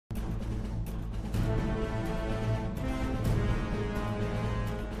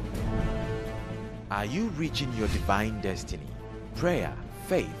Are you reaching your divine destiny? Prayer,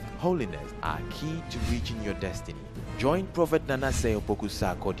 faith, holiness are key to reaching your destiny. Join Prophet Nanase Opoku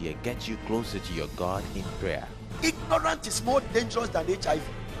Sarkodie get you closer to your God in prayer. Ignorance is more dangerous than HIV.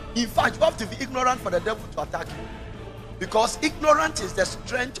 In fact, you have to be ignorant for the devil to attack you, because ignorance is the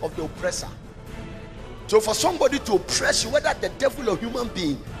strength of the oppressor. So for somebody to oppress you, whether the devil or human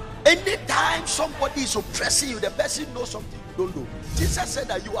being, anytime somebody is oppressing you, the person knows something you don't know. Jesus said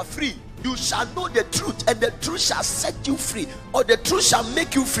that you are free. You shall know the truth, and the truth shall set you free, or the truth shall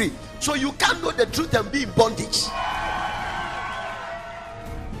make you free. So you can't know the truth and be in bondage.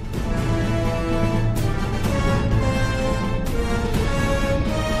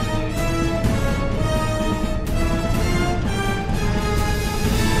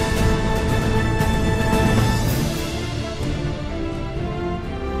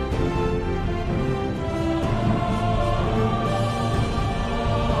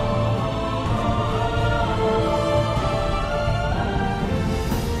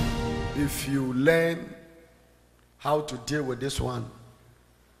 If you learn how to deal with this one,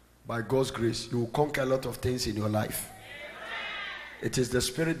 by God's grace, you will conquer a lot of things in your life. It is the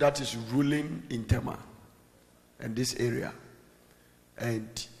spirit that is ruling in Tema and this area.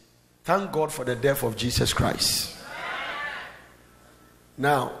 And thank God for the death of Jesus Christ.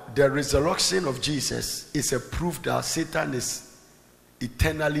 Now, the resurrection of Jesus is a proof that Satan is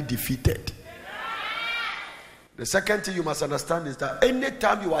eternally defeated. The second thing you must understand is that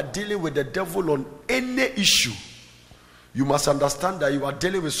anytime you are dealing with the devil on any issue, you must understand that you are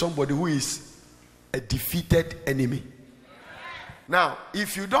dealing with somebody who is a defeated enemy. Now,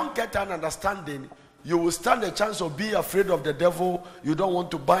 if you don't get an understanding, you will stand a chance of being afraid of the devil. You don't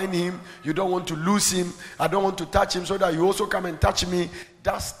want to bind him. You don't want to lose him. I don't want to touch him so that you also come and touch me.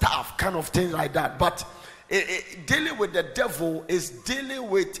 That stuff, kind of thing like that. But dealing with the devil is dealing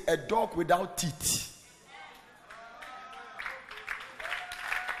with a dog without teeth.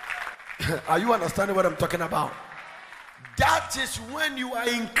 Are you understanding what I'm talking about? That is when you are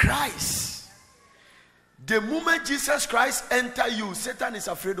in Christ. The moment Jesus Christ enters you, Satan is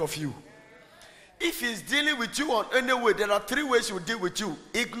afraid of you. If he's dealing with you on any way, there are three ways he will deal with you: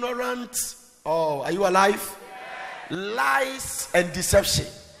 ignorance, are you alive? Lies and deception.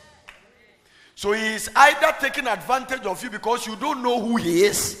 So he is either taking advantage of you because you don't know who he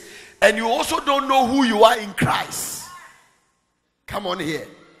is, and you also don't know who you are in Christ. Come on here.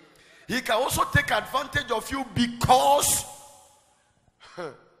 He can also take advantage of you because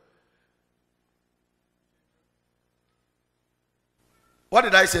what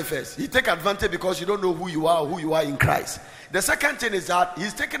did I say first? He take advantage because you don't know who you are in Christ. The second thing is that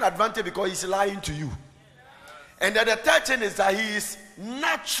he's taking advantage because he's lying to you. And then the third thing is that he is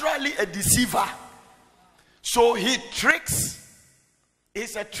naturally a deceiver. So he tricks.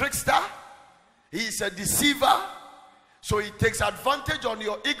 He's a trickster. He's a deceiver. So he takes advantage on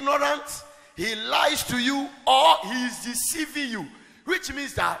your ignorance, he lies to you, or he is deceiving you. Which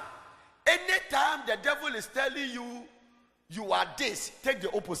means that anytime the devil is telling you, you are this, take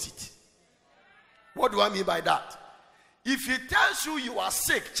the opposite. What do I mean by that? If he tells you you are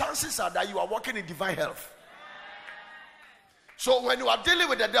sick, chances are that you are walking in divine health. So when you are dealing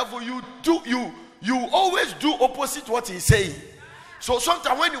with the devil, you always do opposite what he's saying. So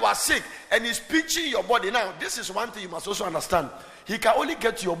sometimes when you are sick and he's pinching your body, now this is one thing you must also understand. He can only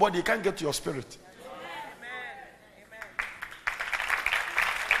get to your body, he can't get to your spirit. Amen.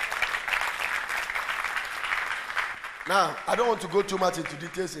 Now, I don't want to go too much into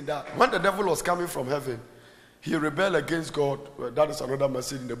details in that. When the devil was coming from heaven, he rebelled against God. That is another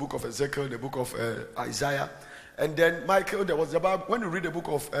message in the book of Ezekiel, the book of Isaiah. And then Michael, there was the Bible. When you read the book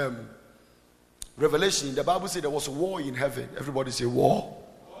of Revelation, the Bible says there was a war in heaven. Everybody say war.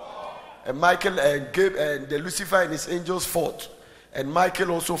 And Michael and the Lucifer and his angels fought. And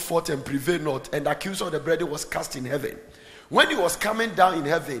Michael also fought and prevailed not. And the accuser of the brethren was cast in heaven. When he was coming down in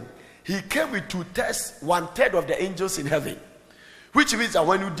heaven, he came with 2/3, 1/3 of the angels in heaven. Which means that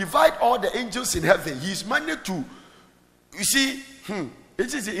when you divide all the angels in heaven, he's managed to, you see,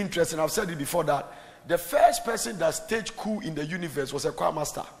 it is interesting. I've said it before that the first person that staged coup in the universe was a choir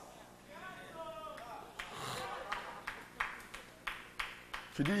master.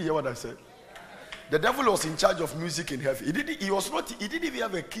 Did you hear what I said? The devil was in charge of music in heaven. He didn't even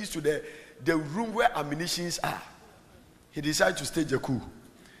have a keys to the room where ammunitions are. He decided to stage a coup.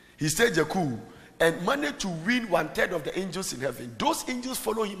 He staged a coup and managed to win 1/3 of the angels in heaven. Those angels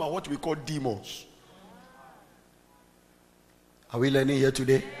follow him are what we call demons. Are we learning here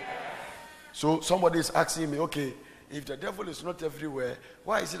today? So somebody is asking me, okay, if the devil is not everywhere,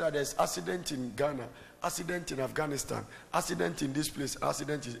 why is it that there's accident in Ghana, accident in Afghanistan, accident in this place,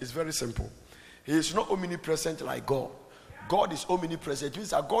 accident is very simple. He is not omnipresent like God. God is omnipresent. It means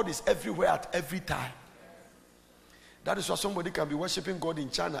that God is everywhere at every time. That is why somebody can be worshiping God in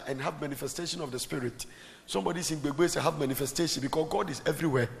China and have manifestation of the Spirit. Somebody is in Gbegbe and have manifestation because God is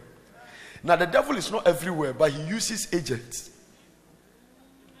everywhere. Now the devil is not everywhere, but he uses agents.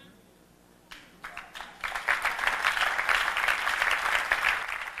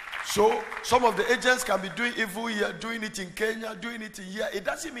 So some of the agents can be doing evil here, doing it in Kenya, doing it in here. It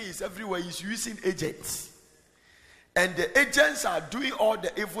doesn't mean it's everywhere. He's using agents. And the agents are doing all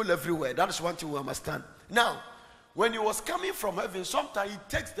the evil everywhere. That is one thing we understand. Now, when he was coming from heaven, sometimes he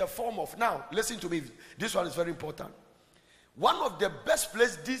takes the form of, now, listen to me. This one is very important. One of the best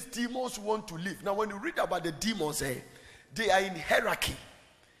places these demons want to live. Now, when you read about the demons, they are in hierarchy.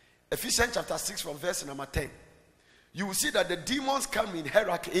 Ephesians chapter 6 from verse number 10. You will see that the demons come in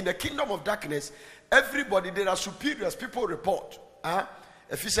hierarchy. In the kingdom of darkness, everybody, there are superiors. People report.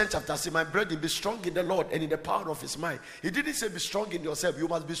 Ephesians chapter 6, my brethren, be strong in the Lord and in the power of his might. He didn't say be strong in yourself. You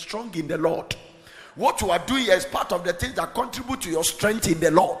must be strong in the Lord. What you are doing here is part of the things that contribute to your strength in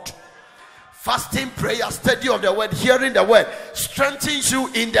the Lord. Fasting, prayer, study of the word, hearing the word, strengthens you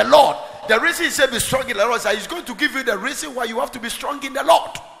in the Lord. The reason he said be strong in the Lord is that he's going to give you the reason why you have to be strong in the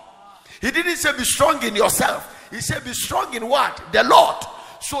Lord. He didn't say be strong in yourself. He said be strong in what? The Lord.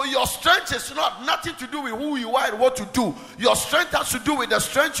 So your strength is nothing to do with who you are and what you do. Your strength has to do with the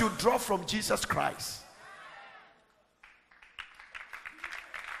strength you draw from Jesus Christ.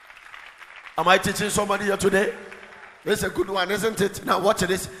 Am I teaching somebody here today? It's a good one, isn't it? Now watch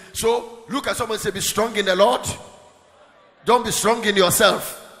this. So look at someone and say be strong in the Lord. Don't be strong in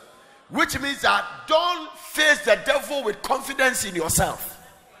yourself. Which means that don't face the devil with confidence in yourself.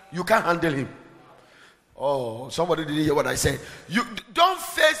 You can't handle him. Oh, somebody didn't hear what I said. You don't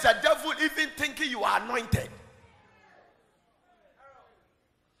face the devil even thinking you are anointed.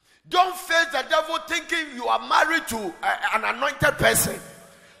 Don't face the devil thinking you are married to an anointed person.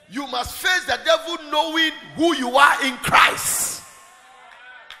 You must face the devil knowing who you are in Christ.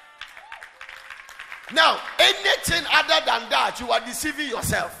 Now, anything other than that, you are deceiving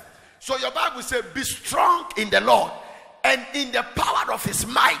yourself. So your Bible says, be strong in the Lord and in the power of his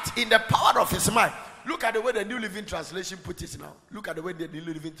might. In the power of his might. Look at the way the New Living Translation put it now. Look at the way the New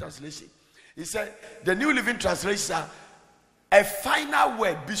Living Translation. He said, the New Living Translation, a final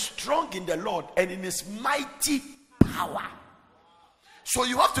word, be strong in the Lord and in his mighty power. So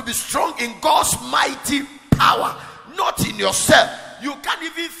you have to be strong in God's mighty power, not in yourself. You can't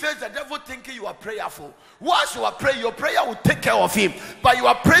even face the devil thinking you are prayerful. Once you are praying, your prayer will take care of him. But you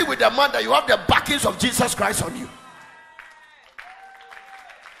are praying with the man that you have the backings of Jesus Christ on you.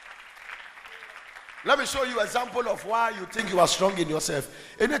 Let me show you an example of why you think you are strong in yourself.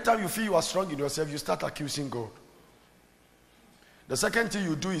 Anytime you feel you are strong in yourself, you start accusing God. The second thing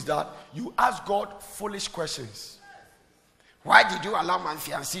you do is that you ask God foolish questions. Why did you allow my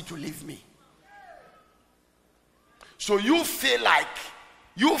fiancé to leave me? So you feel like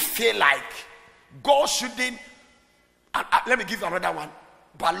God shouldn't. Let me give you another one.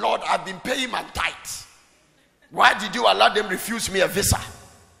 But Lord, I've been paying my tithes. Why did you allow them refuse me a visa?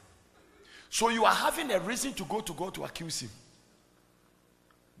 So you are having a reason to go to God to accuse him.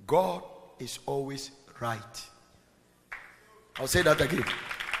 God is always right. I'll say that again.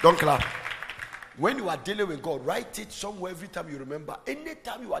 Don't clap. When you are dealing with God, write it somewhere every time you remember.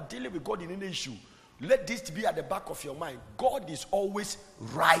 Anytime you are dealing with God in any issue, let this be at the back of your mind. God is always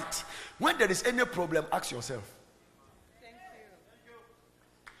right. When there is any problem, ask yourself. Thank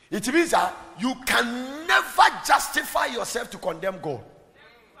you. It means that you can never justify yourself to condemn God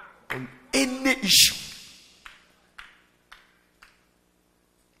on any issue.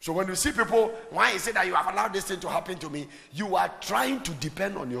 So when you see people, why is it that you have allowed this thing to happen to me? You are trying to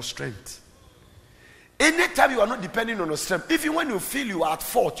depend on your strength. Anytime you are not depending on your strength, even when you feel you are at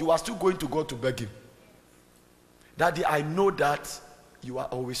fault, you are still going to God to beg him. Daddy, I know that you are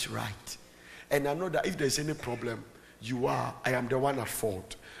always right. And I know that if there is any problem, I am the one at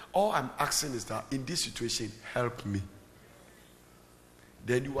fault. All I'm asking is that in this situation, help me.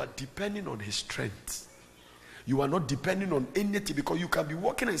 Then you are depending on his strength. You are not depending on anything, because you can be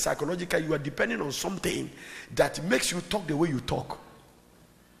working in psychological, you are depending on something that makes you talk the way you talk.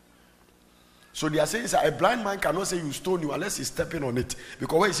 So they are saying that a blind man cannot say you stone you unless he's stepping on it.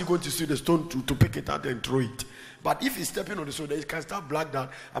 Because where is he going to see the stone to pick it out and throw it? But if he's stepping on the stone, then he can start black down.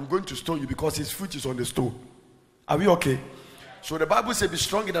 I'm going to stone you because his foot is on the stone. Are we okay? So the Bible says, be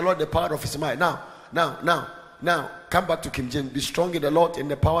strong in the Lord, the power of his might. Now, come back to King James. Be strong in the Lord in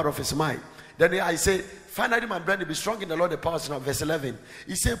the power of his might. Then I say, finally, my brother, be strong in the Lord, the power of his might. Verse 11.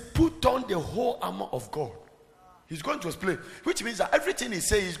 He said, put on the whole armor of God. He's going to explain, which means that everything he's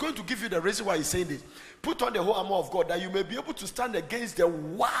saying, he's going to give you the reason why he's saying this. Put on the whole armor of God that you may be able to stand against the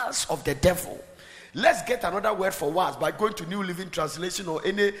wiles of the devil. Let's get another word for wiles by going to New Living Translation or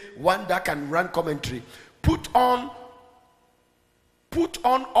any one that can run commentary. Put on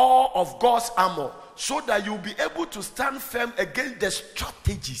all of God's armor so that you'll be able to stand firm against the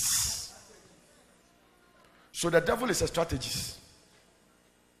strategies. So the devil is a strategist.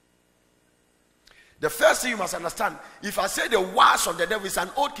 The first thing you must understand, if I say the wiles of the devil is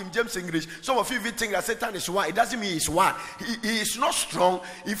an old King James English, some of you even think that Satan is one. It doesn't mean he's one. He is not strong.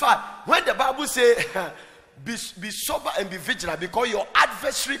 In fact, when the Bible says, be sober and be vigilant, because your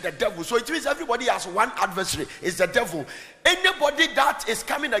adversary, the devil. So it means everybody has one adversary. It's the devil. Anybody that is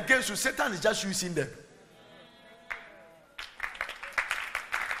coming against you, Satan is just using them.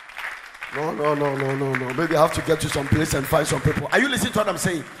 No. Maybe I have to get to some place and find some people. Are you listening to what I'm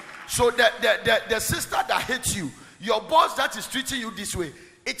saying? So the sister that hates you, your boss that is treating you this way,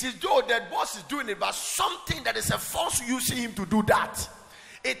 it is though that boss is doing it, but something that is a force using him to do that.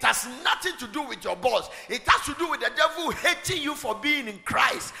 It has nothing to do with your boss. It has to do with the devil hating you for being in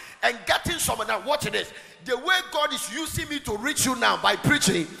Christ and getting someone. Now watch this. The way God is using me to reach you now by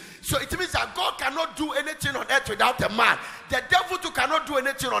preaching. So it means that God cannot do anything on earth without a man. The devil too cannot do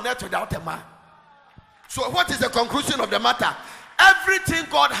anything on earth without a man. So what is the conclusion of the matter? Everything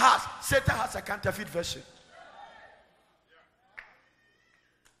God has, Satan has a counterfeit version.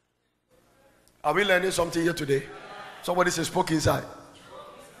 Are we learning something here today? Somebody says spoke inside.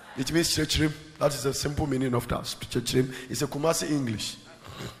 It means churchrim. That is the simple meaning of that. Churchrim. It's a Kumasi English.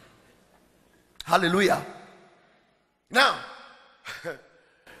 Hallelujah. Now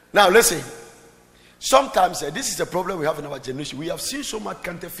listen. Sometimes this is a problem we have in our generation. We have seen so much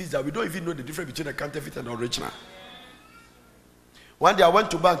counterfeits that we don't even know the difference between a counterfeit and the original. One day I went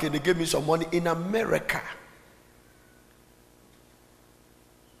to bank and they gave me some money in America.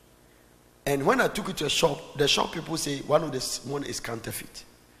 And when I took it to a shop, the shop people say one of this money is counterfeit.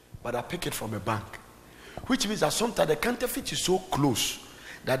 But I pick it from a bank. Which means that sometimes the counterfeit is so close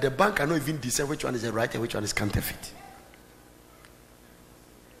that the bank cannot even decide which one is the right and which one is counterfeit.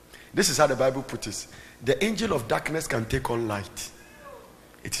 This is how the Bible puts it. The angel of darkness can take on light.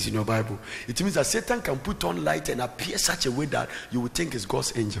 It is in your Bible. It means that Satan can put on light and appear such a way that you would think it's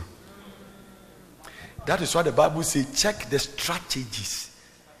God's angel. That is why the Bible says check the strategies.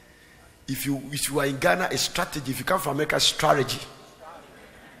 If you are in Ghana, a strategy. If you come from America, strategy.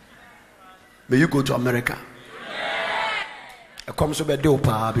 May you go to America. Because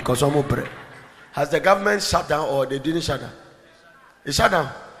has the government shut down or they didn't shut down? It shut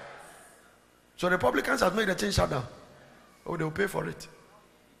down. So Republicans have made the thing shut down. Oh, they will pay for it.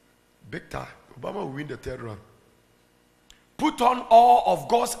 Big time. Obama will win the third round. Put on all of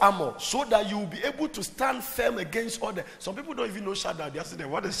God's armor so that you will be able to stand firm against all the. Some people don't even know shutdown. They are saying,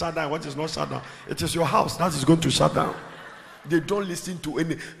 what is shutdown? What is not shutdown? It is your house that is going to shut down. They don't listen to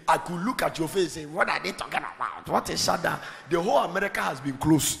any. I could look at your face and say, what are they talking about? What is shutdown? The whole America has been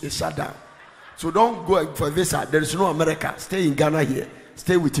closed. It's shut down. So don't go for visa. There is no America. Stay in Ghana here.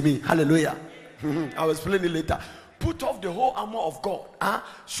 Stay with me. Hallelujah. I'll explain it later. Put off the whole armor of God,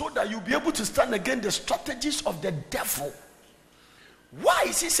 so that you'll be able to stand against the strategies of the devil. Why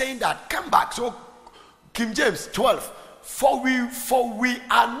is he saying that? Come back. So King James 12. For we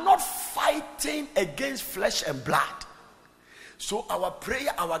are not fighting against flesh and blood. So our prayer,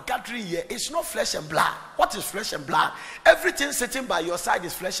 our gathering here is not flesh and blood. What is flesh and blood? Everything sitting by your side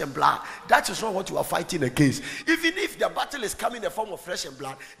is flesh and blood. That is not what you are fighting against. Even if the battle is coming in the form of flesh and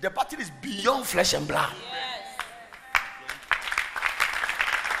blood, the battle is beyond flesh and blood.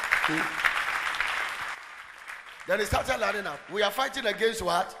 Yes. Then he started lining up. We are fighting against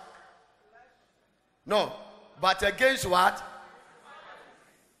what? No. But against what?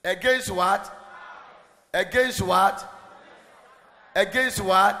 Against what? Against what? Against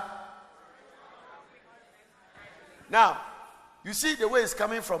what? Now, you see the way it's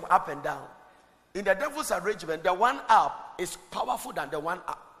coming from up and down. In the devil's arrangement, the one up is powerful than the one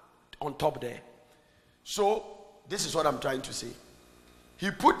up on top there. So, this is what I'm trying to say.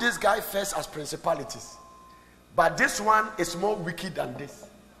 He put this guy first as principalities. But this one is more wicked than this.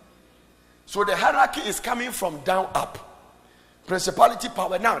 So the hierarchy is coming from down up. Principality,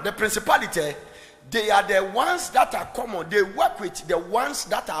 power. Now, the principality, they are the ones that are common. They work with the ones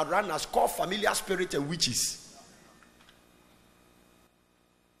that are run as called familiar spirits and witches.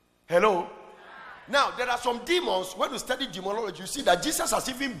 Hello? Now, there are some demons. When you study demonology, you see that Jesus has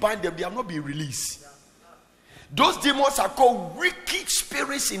even bound them. They have not been released. Those demons are called wicked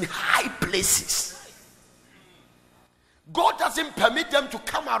spirits in high places. God doesn't permit them to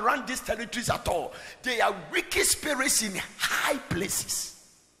come around these territories at all. They are wicked spirits in high places.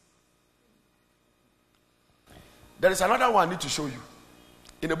 There is another one I need to show you.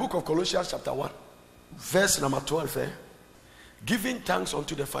 In the book of Colossians chapter 1, verse number 12. Giving thanks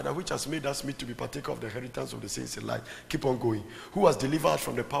unto the Father, which has made us meet to be partaker of the inheritance of the saints in light. Keep on going. Who has delivered us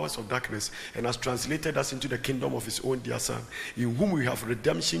from the powers of darkness and has translated us into the kingdom of his own dear Son, in whom we have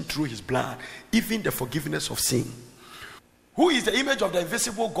redemption through his blood, even the forgiveness of sin. Who is the image of the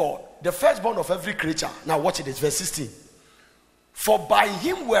invisible God, the firstborn of every creature? Now watch it, it's verse 16. For by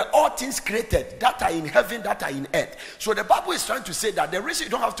him were all things created, that are in heaven, that are in earth. So the Bible is trying to say that the reason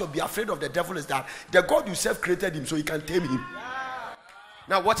you don't have to be afraid of the devil is that the God you serve created him, so you can tame him.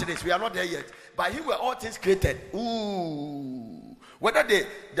 Now watch this, we are not there yet. By him were all things created.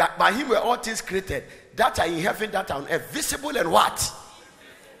 That by him were all things created, that are in heaven, that are on earth, visible and what?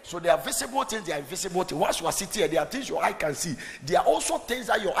 So there are visible things, there are invisible things. Once you are sitting here, there are things your eye can see. There are also things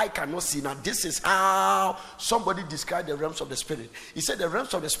that your eye cannot see. Now this is how somebody described the realms of the spirit. He said the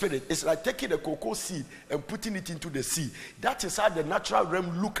realms of the spirit is like taking a cocoa seed and putting it into the sea. That is how the natural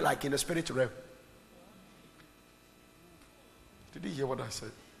realm look like in the spirit realm. Did you hear what I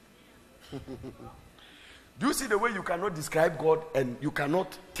said? Do you see the way you cannot describe God and you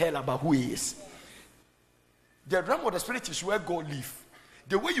cannot tell about who he is? The realm of the spirit is where God lives.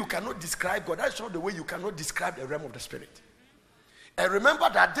 The way you cannot describe God, that's not the way you cannot describe the realm of the spirit. And remember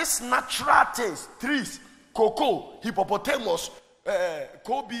that these natural things, trees, cocoa, hippopotamus,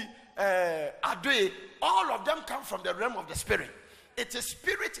 Kobe, Adwe, all of them come from the realm of the spirit. It is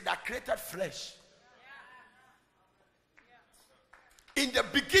spirit that created flesh. In the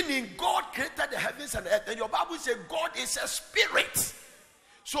beginning, God created the heavens and the earth. And your Bible says God is a spirit.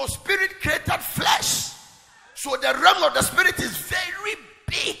 So spirit created flesh. So the realm of the spirit is very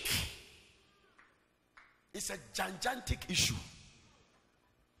big. It's a gigantic issue.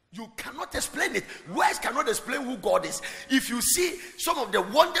 You cannot explain it. Words cannot explain who God is. If you see some of the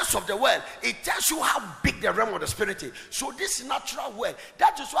wonders of the world, it tells you how big the realm of the spirit is. So this natural world,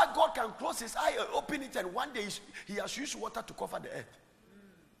 that is why God can close his eye and open it, and one day he has used water to cover the earth.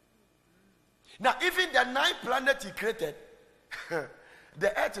 Now, even the 9 planets he created,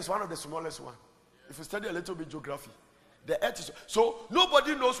 the earth is one of the smallest ones. If you study a little bit geography, the earth is, so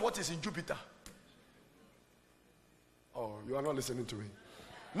nobody knows what is in Jupiter. Oh, you are not listening to me.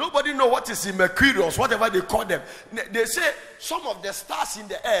 Nobody knows what is in Mercurius, whatever they call them. They say some of the stars in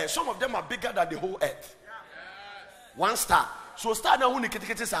the air, some of them are bigger than the whole earth. One star. So star now,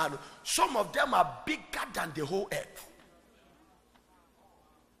 some of them are bigger than the whole earth.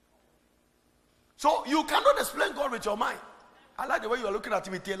 So you cannot explain God with your mind. I like the way you are looking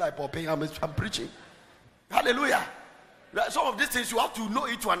at me, like Poppy. I'm preaching. Hallelujah. Some of these things you have to know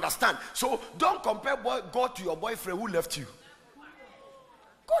it to understand. So don't compare God to your boyfriend who left you.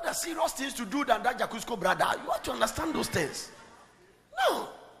 God has serious things to do than that Jacusko brother. You have to understand those things. No.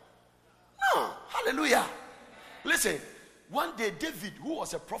 Hallelujah. Listen, one day David, who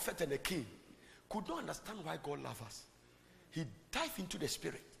was a prophet and a king, could not understand why God loves us. He dived into the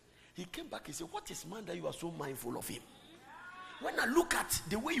spirit. He came back and said, what is man that you are so mindful of him? When I look at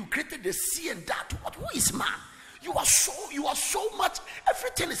the way you created the sea and that, who is man? You are so much,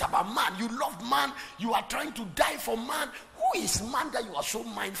 everything is about man. You love man, you are trying to die for man. Who is man that you are so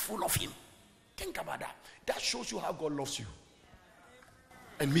mindful of him? Think about that. That shows you how God loves you.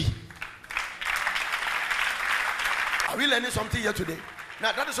 And me. Are we learning something here today?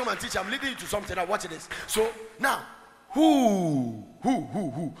 Now that is what I'm teaching. I'm leading you to something. Now watch this. So now, who?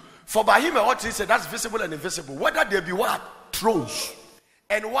 For by him all things, that's visible and invisible. Whether there be what? Thrones.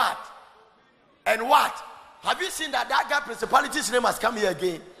 And what? Have you seen that guy principality's name has come here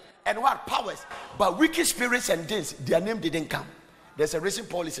again? And what? Powers. But wicked spirits and things, their name didn't come. There's a reason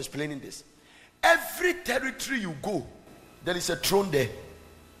Paul is explaining this. Every territory you go, there is a throne there.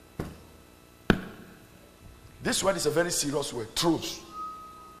 This word is a very serious word. Thrones.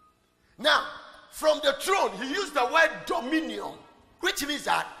 Now, from the throne, he used the word dominion, which means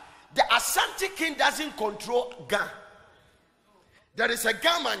that the Asante king doesn't control Ga. There is a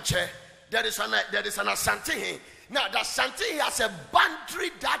Gamanche. There is an Asante. Now, the Asante has a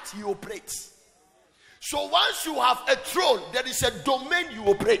boundary that he operates. So once you have a throne, there is a domain you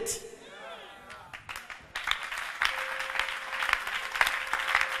operate.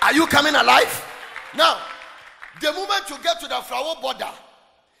 Are you coming alive? Now, the moment you get to the Flower border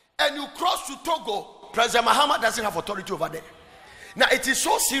and you cross to Togo, President Mahama doesn't have authority over there. Now, it is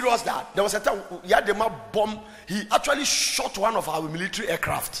so serious that there was a time Yadema bomb. He actually shot one of our military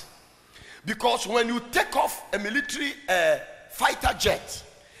aircraft. Because when you take off a military fighter jet,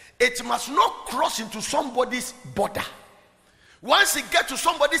 it must not cross into somebody's border. Once he gets to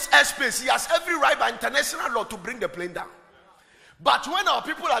somebody's airspace, he has every right by international law to bring the plane down. But when our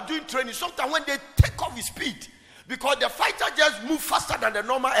people are doing training, sometimes when they take off his speed, because the fighter just move faster than the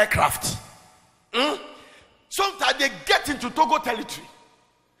normal aircraft, sometimes they get into Togo territory.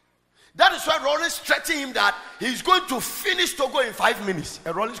 That is why Rollins threatened him that he's going to finish Togo in 5 minutes.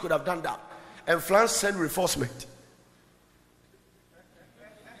 And Rollins could have done that. And France sent reinforcement.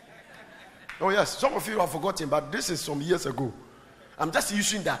 Oh yes, some of you have forgotten, but this is some years ago. I'm just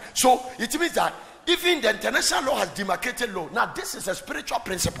using that. So it means that even the international law has demarcated law. Now this is a spiritual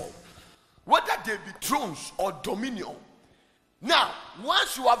principle. Whether they be thrones or dominion. Now,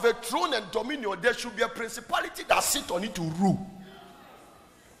 once you have a throne and dominion, there should be a principality that sits on it to rule.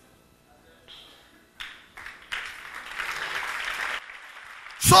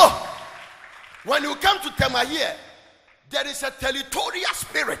 So, when you come to Tema here, there is a territorial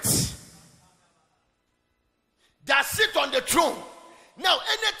spirit that sits on the throne. Now,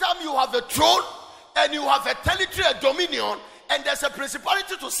 anytime you have a throne and you have a territory, a dominion, and there's a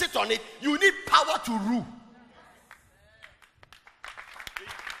principality to sit on it, you need power to rule.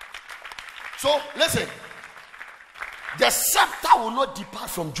 So, listen. The scepter will not depart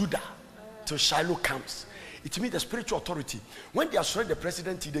from Judah till Shiloh comes. It means the spiritual authority. When they are surrounding the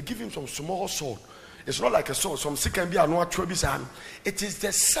president, they give him some small sword. It's not like a sword. Some can be it is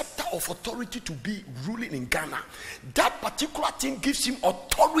the scepter of authority to be ruling in Ghana. That particular thing gives him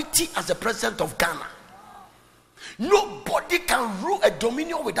authority as the president of Ghana. Nobody can rule a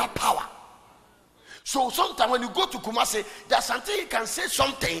dominion without power. So sometimes when you go to Kumasi, there's something he can say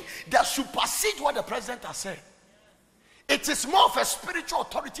something that supersedes what the president has said. It is more of a spiritual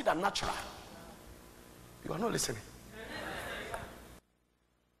authority than natural. You are not listening.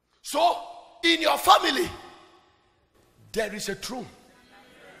 So, in your family, there is a throne.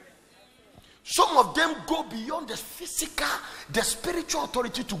 Some of them go beyond the physical, the spiritual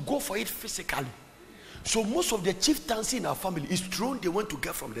authority to go for it physically. So, most of the chieftaincy in our family is throne they want to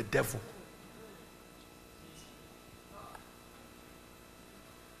get from the devil.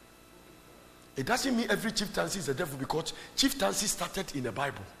 It doesn't mean every chieftaincy is the devil, because chieftaincy started in the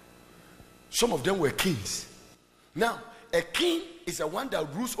Bible. Some of them were kings. Now, a king is the one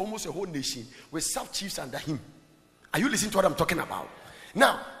that rules almost a whole nation with sub-chiefs under him. Are you listening to what I'm talking about?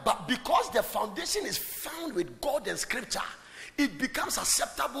 Now, but because the foundation is found with God and scripture, it becomes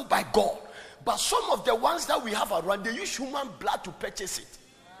acceptable by God. But some of the ones that we have around, they use human blood to purchase it.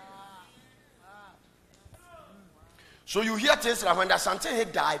 So you hear things like when the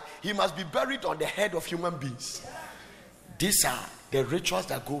Asante died, he must be buried on the head of human beings. These are the rituals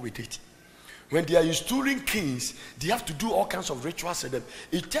that go with it. When they are installing kings, they have to do all kinds of rituals to them.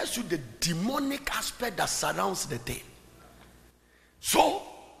 It tells you the demonic aspect that surrounds the thing. So,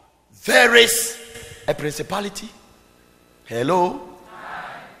 there is a principality. Hello?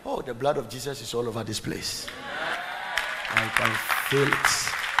 Oh, the blood of Jesus is all over this place. I can feel it.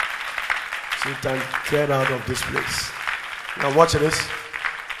 Satan, get out of this place. Now watch this.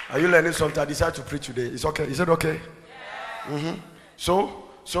 Are you learning something? I decided to preach today. It's okay. Is it okay? Mm-hmm.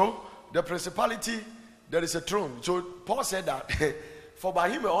 So, the principality, there is a throne. So Paul said that for by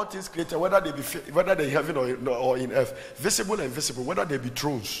him all things created, whether they in heaven or in earth, visible and invisible, whether they be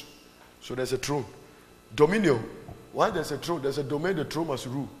thrones. So there's a throne. Dominion. Once there's a throne, there's a domain the throne must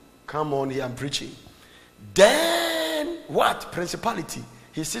rule. Come on here, I'm preaching. Then what? Principality.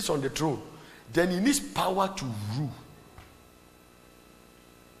 He sits on the throne. Then he needs power to rule.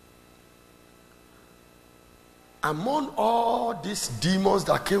 Among all these demons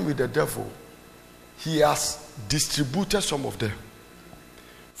that came with the devil, he has distributed some of them.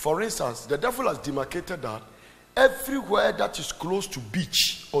 For instance, the devil has demarcated that everywhere that is close to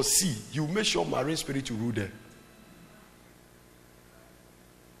beach or sea, you make sure marine spirit to rule there.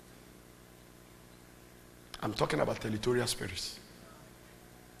 I'm talking about territorial spirits.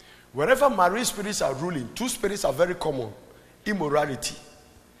 Wherever marine spirits are ruling, two spirits are very common: immorality,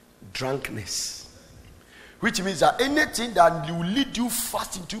 drunkenness. Which means that anything that will lead you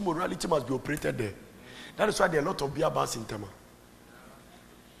fast into immorality must be operated there. That is why there are a lot of beer bars in Tema.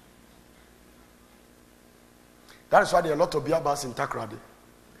 That is why there are a lot of beer bars in Takrady.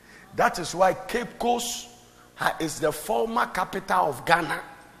 That is why Cape Coast is the former capital of Ghana,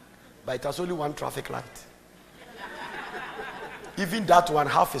 but it has only one traffic light. Even that one,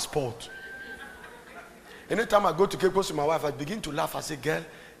 half is port. Anytime I go to Cape Coast with my wife, I begin to laugh. I say, girl,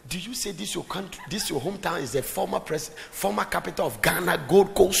 do you say this your country, this your hometown is the former capital of Ghana,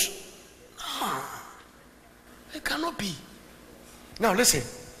 Gold Coast? No, it cannot be. Now listen,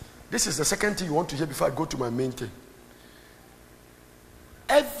 this is the second thing you want to hear before I go to my main thing.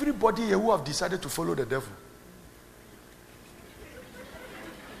 Everybody here who have decided to follow the devil,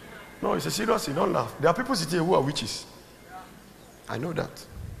 No, it's a serious thing. Don't laugh. There are people sitting here who are witches. I know that.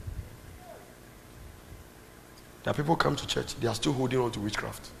 There are people come to church, they are still holding on to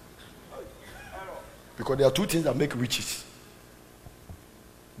witchcraft. Because there are two things that make witches.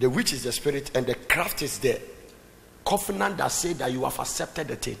 The witch is the spirit, and the craft is the covenant that say that you have accepted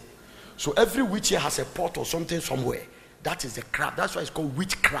the thing. So every witch here has a pot or something somewhere. That is the craft. That's why it's called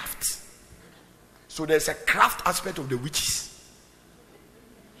witchcraft. So there's a craft aspect of the witches.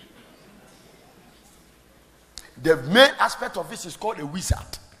 The main aspect of this is called a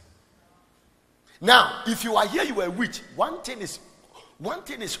wizard. Now, if you are here, you are a witch. One thing is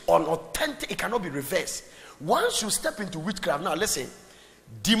unauthentic. It cannot be reversed. Once you step into witchcraft, now listen,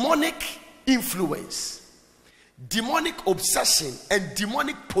 demonic influence, demonic obsession, and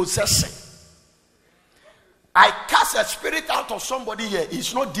demonic possession. I cast a spirit out of somebody here.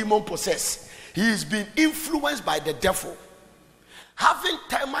 He's not demon possessed. He is being influenced by the devil. Having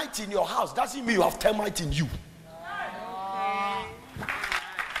termites in your house doesn't mean you have termites in you.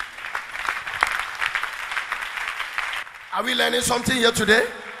 Are we learning something here today?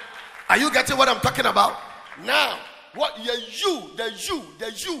 Are you getting what I'm talking about? Now, what the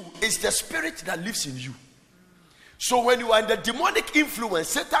you is the spirit that lives in you. So when you are in the demonic influence,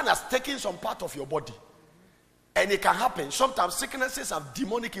 Satan has taken some part of your body. And it can happen. Sometimes sicknesses have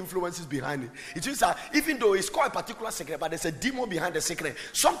demonic influences behind it. It means that even though it's called a particular sickness, but there's a demon behind the sickness.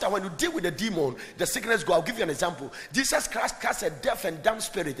 Sometimes when you deal with the demon, the sickness go. I'll give you an example. Jesus Christ cast a deaf and dumb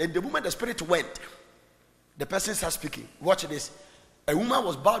spirit, and the moment the spirit went, the person starts speaking. Watch this. A woman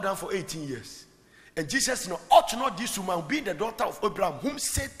was bowed down for 18 years. And Jesus ought not this woman, being the daughter of Abraham, whom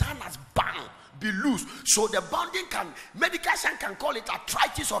Satan has bound, be loose. So the bounding medication can call it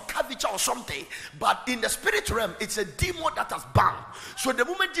arthritis or curvature or something. But in the spirit realm, it's a demon that has bound. So the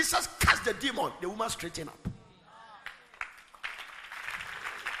moment Jesus cast the demon, the woman straightened up.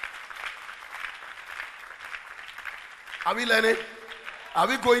 Are we learning? Are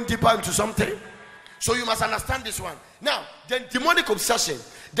we going deeper into something? So you must understand this one. Now, the demonic obsession.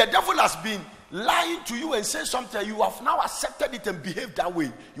 The devil has been lying to you and saying something. You have now accepted it and behaved that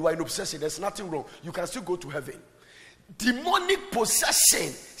way. You are in obsession. There's nothing wrong. You can still go to heaven. Demonic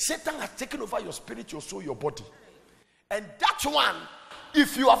possession. Satan has taken over your spirit, your soul, your body. And that one,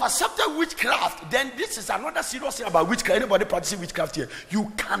 if you have accepted witchcraft, then this is another serious thing about witchcraft. Anybody practicing witchcraft here,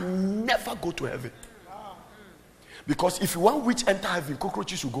 you can never go to heaven. Because if you want witch enter heaven,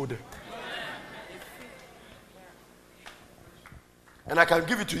 cockroaches will go there. And I can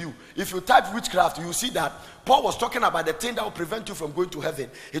give it to you. If you type witchcraft, you see that Paul was talking about the thing that will prevent you from going to heaven.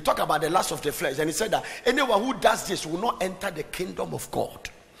 He talked about the lust of the flesh. And he said that anyone who does this will not enter the kingdom of God.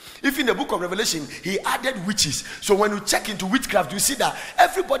 If in the book of Revelation, he added witches. So when you check into witchcraft, you see that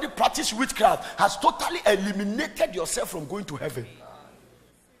everybody practice witchcraft has totally eliminated yourself from going to heaven.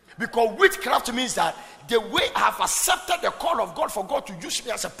 Because witchcraft means that the way I have accepted the call of God for God to use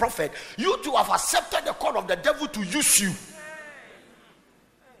me as a prophet, you too have accepted the call of the devil to use you.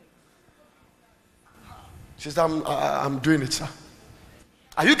 She said, I'm doing it, sir.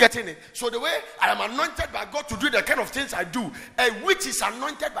 Are you getting it? So the way I am anointed by God to do the kind of things I do, a witch is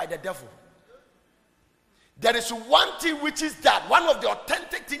anointed by the devil. There is one thing which is that one of the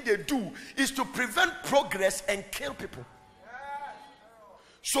authentic things they do is to prevent progress and kill people.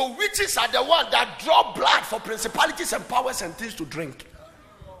 So witches are the ones that draw blood for principalities and powers and things to drink.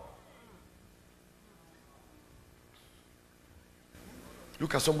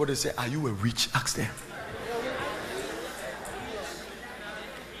 Look at somebody and say, are you a witch? Ask them.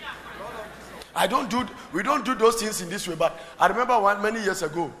 We don't do those things in this way, but I remember many years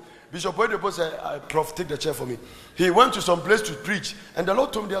ago, Bishop Oyedepo said, Prof, take the chair for me. He went to some place to preach, and the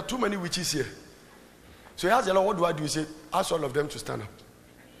Lord told him there are too many witches here. So he asked the Lord, what do I do? He said, ask all of them to stand up.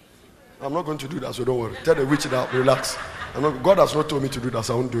 I'm not going to do that, so don't worry. Tell the witch that, relax. God has not told me to do that,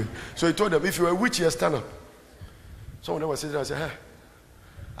 so I won't do it. So he told them, if you're a witch here, stand up. Some of them were sitting there and said, hey,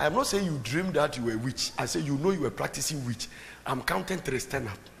 I am not saying you dreamed that you were a witch. I say you know you were practicing witch. I'm counting 3, stand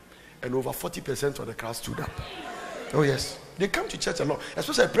up. And over 40% of the crowd stood up. Oh yes. They come to church a lot.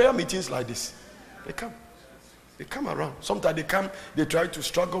 Especially prayer meetings like this. They come. They come around. Sometimes they come, they try to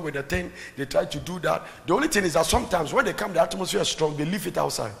struggle with the thing. They try to do that. The only thing is that sometimes when they come, the atmosphere is strong. They leave it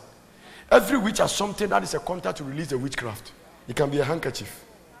outside. Every witch has something that is a contact to release the witchcraft. It can be a handkerchief.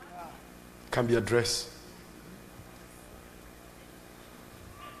 It can be a dress.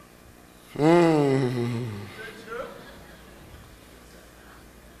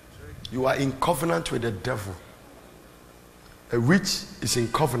 You are in covenant with the devil. A witch is in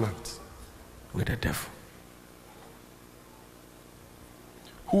covenant with the devil,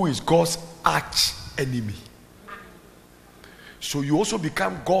 who is God's arch enemy. So you also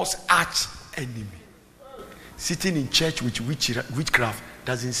become God's arch enemy. Sitting in church with witchcraft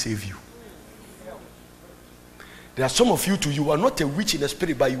doesn't save you. There are some of you too, you are not a witch in the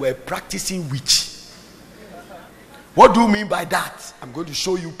spirit, but you are a practicing witch. What do you mean by that? I'm going to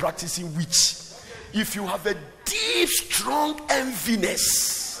show you practicing witch. If you have a deep, strong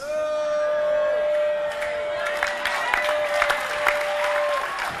enviness,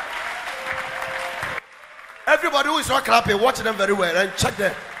 everybody who is not clapping, watch them very well and check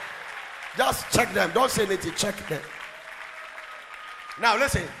them. Just check them. Don't say anything. Check them. Now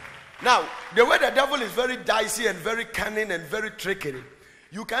listen. Now, the way the devil is very dicey and very cunning and very tricky,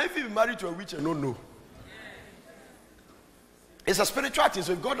 you can even be married to a witch and not know. It's a spiritual thing,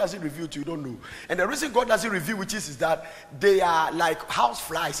 so if God doesn't reveal to you, don't know. And the reason God doesn't reveal witches is that they are like house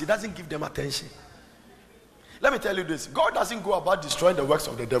flies. He doesn't give them attention. Let me tell you this. God doesn't go about destroying the works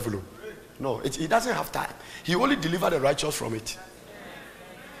of the devil. No, he doesn't have time. He only delivers the righteous from it.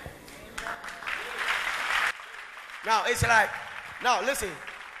 Now, it's like, now listen.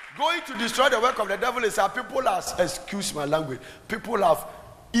 Going to destroy the work of the devil is how people are, excuse my language, people have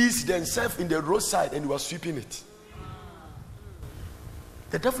eased themselves in the roadside and you are sweeping it.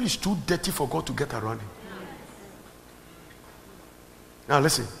 The devil is too dirty for God to get around him. Now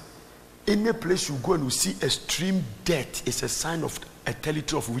listen, any place you go and you see extreme dirt is a sign of a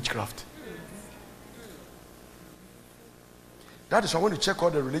territory of witchcraft. That is why when you check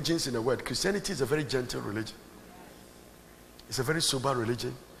all the religions in the world, Christianity is a very gentle religion. It's a very sober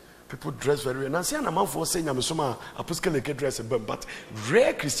religion. People dress very well. Now, see, I'm a man for saying I'm a apostolic dress, but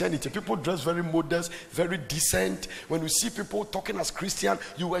rare Christianity, people dress very modest, very decent. When you see people talking as Christian,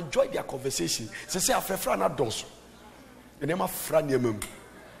 you enjoy their conversation. So say, "I'm friend, not dance." The name of friend,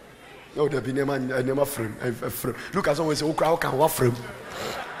 no, there be name of friend. Look at someone say, "Oh, how can what friend?"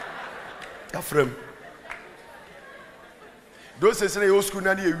 Your friend. Those say, "You school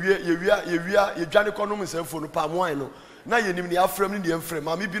na you join economy say for no palm wine." Na yenim ni afrem ni emfrem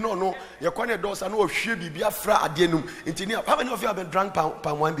ma me bi no ye kwane dosa na ohwe bibia afra adenum engineer. How many of you have been drunk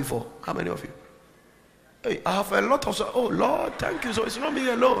palm wine before? How many of you? Hey, I have a lot of, oh Lord, thank you. So it's not me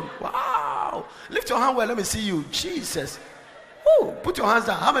alone. Wow. Lift your hand well, let me see you. Jesus. Oh, put your hands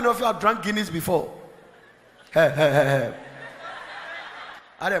down. How many of you have drunk Guinness before? Hey.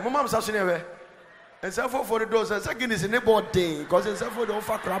 Are mama msa so newe. Ensa for the doors, ensa Guinness in the body because ensa for the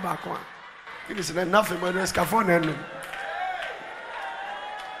offer crab akwa. Guinness na nothing but the scaffold.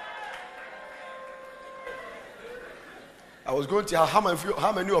 I was going to tell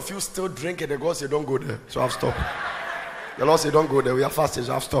how many of you still drink and the God said don't go there. So I've stopped. The Lord said don't go there. We are fasting,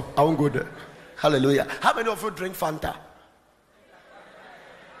 so I've stopped. I won't go there. Hallelujah. How many of you drink Fanta?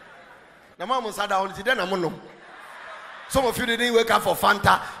 Some of you didn't wake up for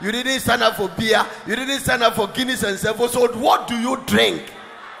Fanta. You didn't stand up for beer. You didn't stand up for Guinness and stuff. So what do you drink?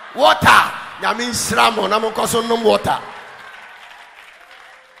 Water. That means sramo. Namo koso nom water.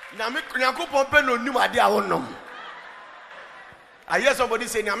 Nyaku pompe no numa dia onom. I hear somebody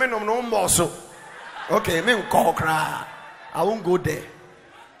saying, "I'm no more so." Okay, I won't go there.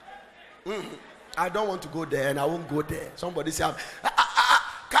 I don't want to go there, and I won't go there. Somebody say,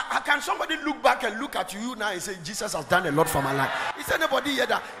 "Can somebody look back and look at you now and say, Jesus has done a lot for my life?" Is anybody here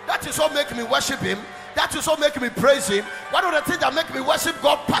that is what makes me worship Him? That is what makes me praise Him. One of the things that make me worship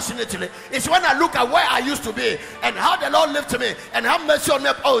God passionately is when I look at where I used to be and how the Lord lifted me and have mercy on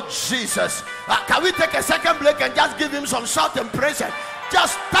me. Oh Jesus, can we take a second break and just give Him some shout and praise and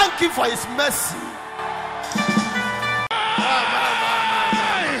just thank Him for His mercy?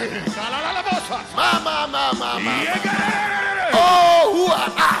 Oh, who are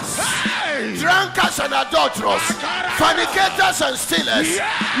us? Drunkards and adulterers, fornicators and stealers.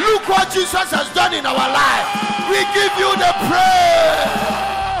 Look what Jesus has done in our life. We give you the praise.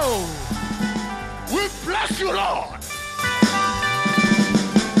 We bless you, Lord.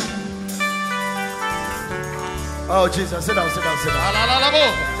 Oh Jesus, sit down. Sit down,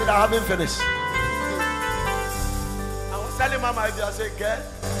 I haven't finished. I was telling Mama, I said, "Girl,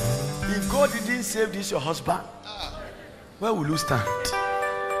 if God didn't save this your husband, where will you stand?"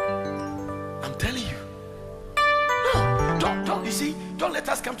 I'm telling you. No, don't. You see, don't let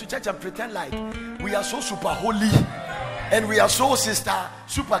us come to church and pretend like we are so super holy and we are so sister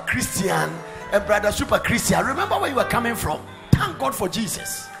super Christian and brother super Christian. Remember where you are coming from. Thank God for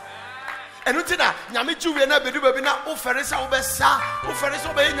Jesus. And today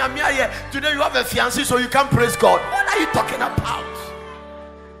you have a fiancé, so you can't praise God. What are you talking about?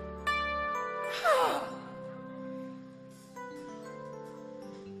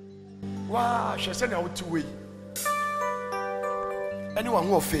 Wow, she said, "I to wait." Anyone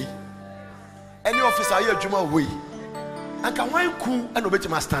who faith, any officer here, Juma way. And can one cool and obey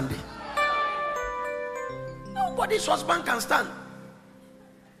my standing? Nobody's husband can stand.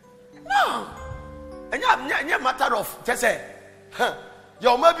 No. And yeah, matter of just say,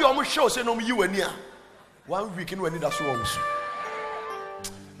 you maybe almost show say no you and 1 week in when that's wrong.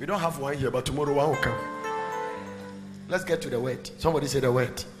 We don't have one here, but tomorrow one will come. Let's get to the word. Somebody say the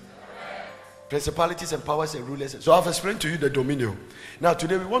word. Principalities and powers and rulers. So I've explained to you the dominion. Now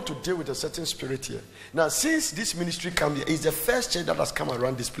today we want to deal with a certain spirit here. Now since this ministry came here, it's the first church that has come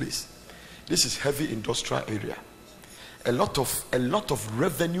around this place. This is heavy industrial area. A lot of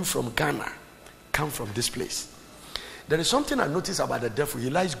revenue from Ghana come from this place. There is something I notice about the devil. He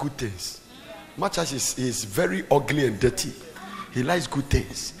likes good things. Much as he is very ugly and dirty, he likes good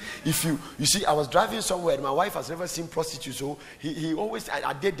things. If you see, I was driving somewhere and my wife has never seen prostitutes, so he always,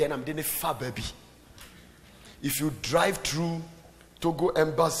 I did then, I'm doing a far baby. If you drive through Togo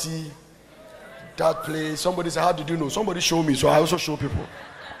Embassy, that place, somebody said, how did you know? Somebody show me, so I also show people.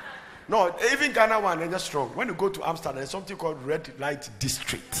 No, even Ghana one, they're just strong. When you go to Amsterdam, there's something called Red Light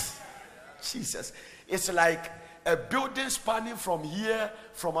District. Jesus. It's like a building spanning from here,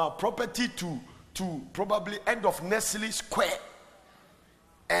 from our property to probably end of Nestle Square.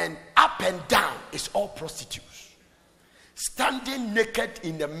 And up and down is all prostitutes. Standing naked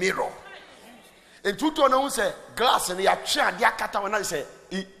in the mirror. And two to say glass and your chair and your cat when I say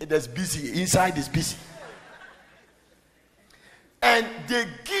there's busy. Inside is busy. And they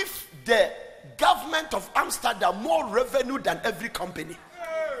give the government of Amsterdam more revenue than every company.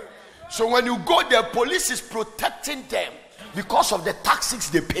 So when you go, the police is protecting them because of the taxes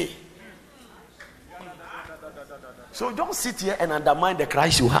they pay. So don't sit here and undermine the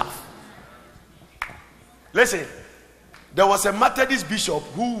Christ you have. Listen, there was a Methodist bishop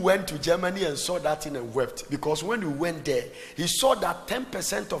who went to Germany and saw that thing and wept. Because when he went there, he saw that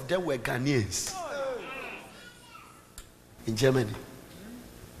 10% of them were Ghanaians. In Germany.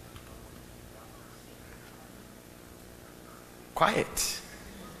 Quiet.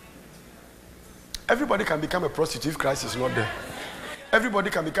 Everybody can become a prostitute if Christ is not there. Everybody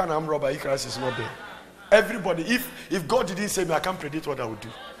can become an armed robber if Christ is not there. Everybody, if God didn't say me, I can't predict what I would do.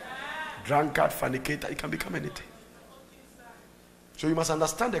 Drunkard, fornicator, he can become anything. So you must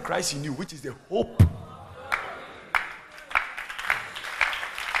understand the Christ in you, which is the hope.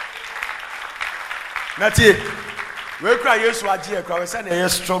 Nati, we cry yes, we say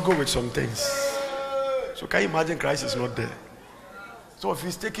struggle with some things. So can you imagine Christ is not there? So if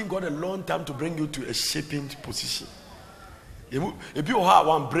he's taking God a long time to bring you to a shaping position, if you have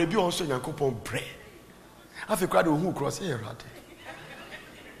one bread, you also have bread. After crowd who cross here,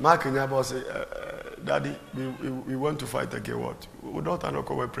 Mark and Yabo say, Daddy, we want to fight again. What? We don't have no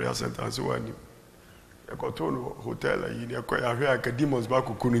prayer center. So when you go to hotel, you hear demons back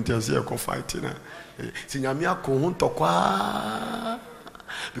who couldn't say you fighting. Sinyamia kohunto kwa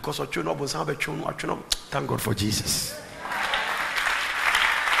because of chuno bonsambe chuno. Thank God for Jesus.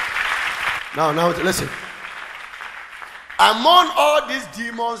 Now listen. Among all these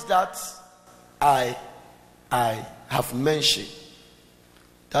demons that I have mentioned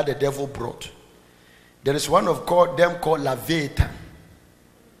that the devil brought, there is one of them called Leviathan.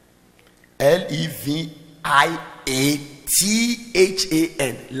 Leviathan.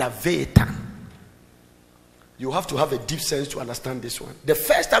 Leviathan. You have to have a deep sense to understand this one. The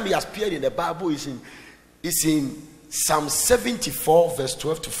first time he has appeared in the Bible is in Psalm 74 verse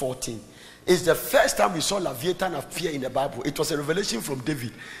 12 to 14. It's the first time we saw Leviathan appear in the Bible. It was a revelation from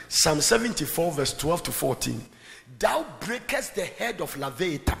David. Psalm 74 verse 12 to 14. Thou breakest the head of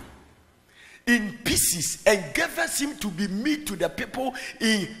Leviathan in pieces and gavest him to be meat to the people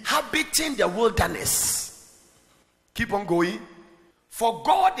inhabiting the wilderness. Keep on going. For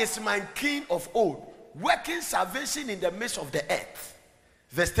God is my king of old, working salvation in the midst of the earth.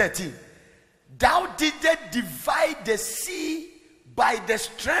 Verse 13. Thou didst divide the sea by the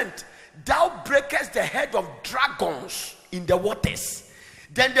strength. Thou breakest the head of dragons in the waters.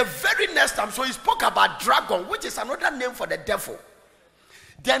 Then the very next time, so he spoke about dragon, which is another name for the devil.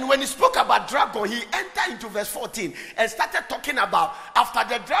 Then when he spoke about dragon, he entered into verse 14 and started talking about after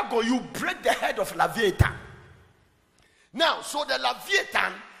the dragon, you break the head of Leviathan. Now, so the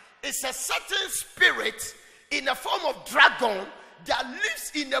Leviathan is a certain spirit in the form of dragon that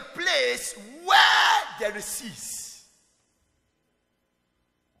lives in a place where there is seas.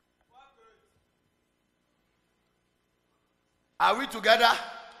 Are we together?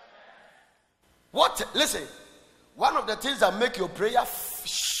 What? Listen, one of the things that make your prayer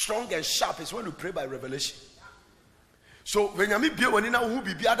strong and sharp is when you pray by revelation. So when you be who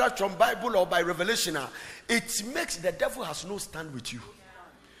be either from Bible or by revelation, it makes the devil has no stand with you,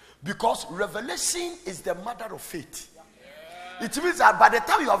 because revelation is the mother of faith. It means that by the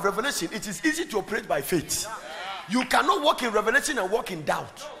time you have revelation, it is easy to operate by faith. You cannot walk in revelation and walk in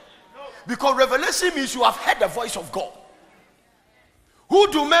doubt. Because revelation means you have heard the voice of God.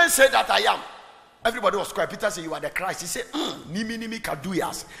 Who do men say that I am? Everybody was quiet. Peter said, you are the Christ. He said, nimi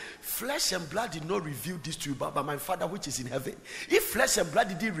kaduyas. Flesh and blood did not reveal this to you, but my Father which is in heaven. If flesh and blood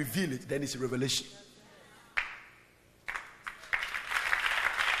didn't reveal it, then it's a revelation.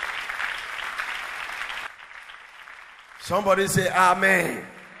 Somebody say amen.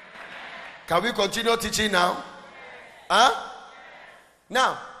 Can we continue teaching now?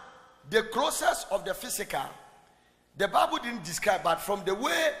 Now, the closest of the physical, the Bible didn't describe, but from the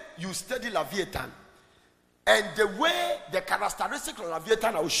way you study Leviathan and the way the characteristics of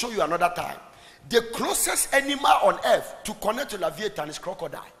Leviathan, I will show you another time. The closest animal on earth to connect to Leviathan is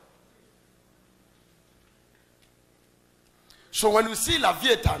crocodile. So when you see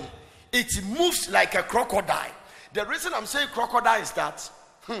Leviathan, it moves like a crocodile. The reason I'm saying crocodile is that,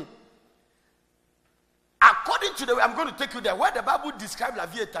 according to the way I'm going to take you there, where the Bible describes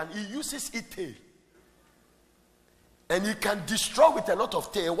Leviathan, he uses his tail. And he can destroy with a lot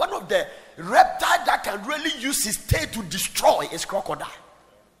of tail. One of the reptiles that can really use his tail to destroy is crocodile.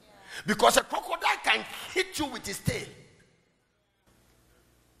 Because a crocodile can hit you with his tail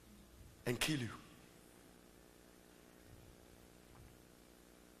and kill you.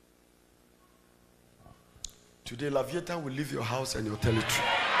 Today, Leviathan will leave your house and your territory.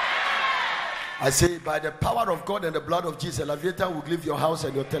 I say, by the power of God and the blood of Jesus, Leviathan will leave your house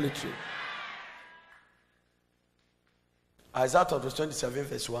and your territory. Isaiah 27,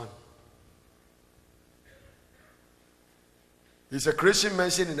 verse 1. It's a creation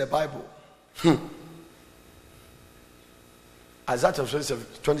mentioned in the Bible. Isaiah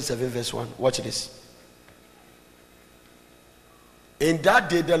 27, verse 1. Watch this. In that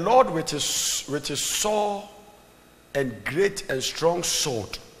day, the Lord with his sword and great and strong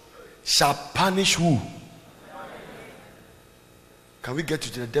sword shall punish who? Can we get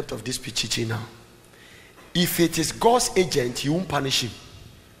to the depth of this teaching now? If it is God's agent, he won't punish him.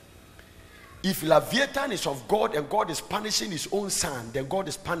 If Leviathan is of God and God is punishing his own son, then God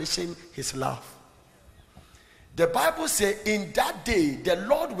is punishing his love. The Bible says, in that day, the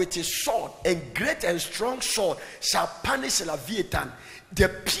Lord with his sword and great and strong sword shall punish Leviathan, the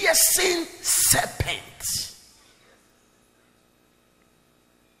piercing serpent.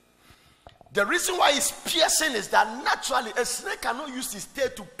 The reason why it's piercing is that naturally a snake cannot use his tail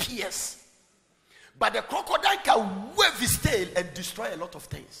to pierce. But the crocodile can wave his tail and destroy a lot of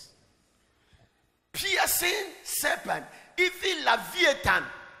things. Piercing serpent, even Leviathan,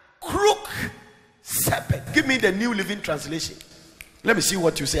 crook serpent. Give me the New Living Translation. Let me see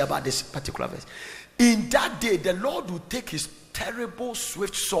what you say about this particular verse. In that day, the Lord will take his terrible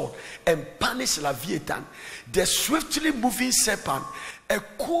swift sword and punish Leviathan, the swiftly moving serpent, a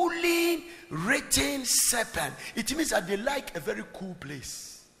cooling, raging serpent. It means that they like a very cool place.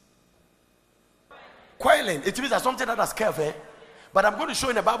 Coiling, it means that something that has curve, but I'm going to show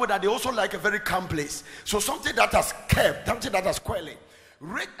in the Bible that they also like a very calm place. So something that has curve, something that has coiling.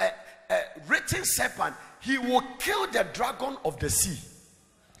 Raging serpent, he will kill the dragon of the sea.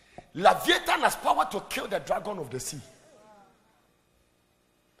 Leviathan has power to kill the dragon of the sea.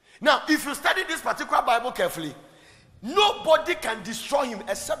 Now, if you study this particular Bible carefully, nobody can destroy him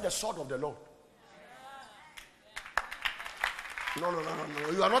except the sword of the Lord. No.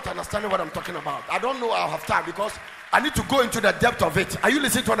 You are not understanding what I'm talking about. I don't know. I'll have time because I need to go into the depth of it. Are you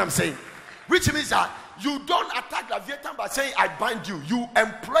listening to what I'm saying? Which means that you don't attack Leviathan by saying, I bind you. You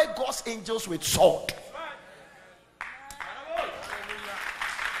employ God's angels with sword.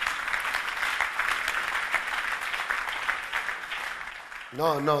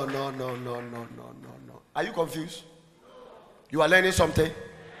 No. Are you confused? You are learning something?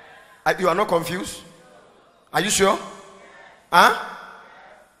 You are not confused? Are you sure?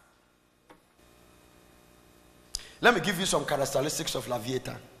 Let me give you some characteristics of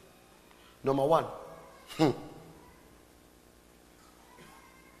Leviathan. Number one,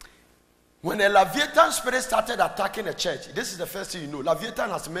 when a Leviathan spirit started attacking a church, this is the first thing you know. Leviathan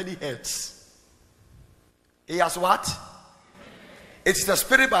has many heads. He has what? It's the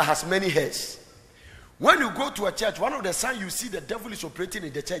spirit that has many heads. When you go to a church, one of the signs you see the devil is operating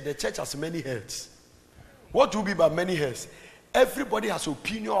in the church has many heads. What do you mean by many heads? Everybody has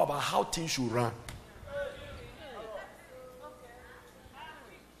opinion about how things should run.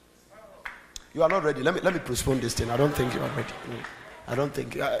 You are not ready. Let me postpone this thing. I don't think you are ready. I don't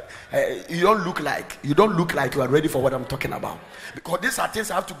think you don't look like you are ready for what I'm talking about. Because these are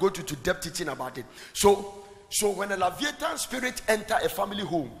things I have to go to depth teaching about it. So when a Leviathan spirit enter a family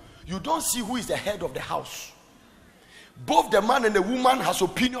home, you don't see who is the head of the house. Both the man and the woman has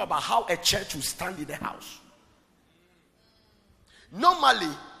opinion about how a church will stand in the house. Normally,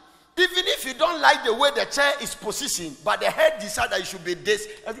 even if you don't like the way the chair is positioned, but the head decides that it should be this,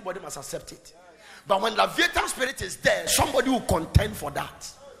 everybody must accept it. But when Leviathan spirit is there, somebody will contend for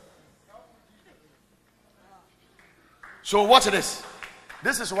that. So watch this.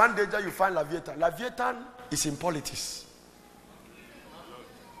 This is one danger you find Leviathan. Leviathan is in politics.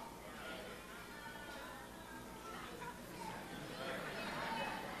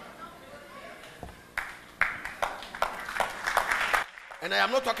 And I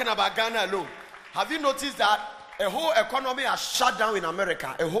am not talking about Ghana alone. Have you noticed that a whole economy has shut down in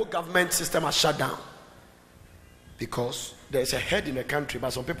America? A whole government system has shut down. Because there's a head in the country,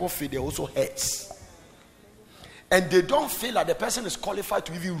 but some people feel they're also heads. And they don't feel that the person is qualified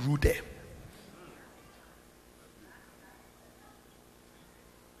to even rule them.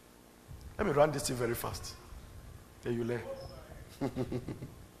 Let me run this thing very fast. There you learn.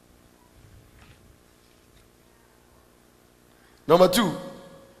 Number 2.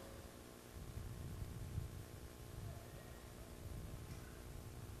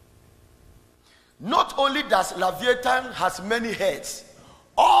 Not only does Leviathan has many heads,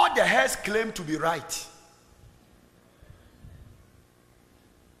 all the heads claim to be right.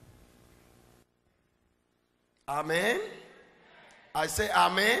 Amen. I say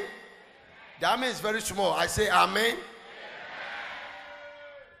amen. The amen is very small. I say amen.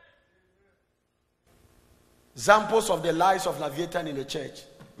 Examples of the lies of Leviathan in the church.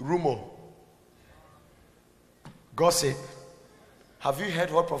 Rumor. Gossip. Have you heard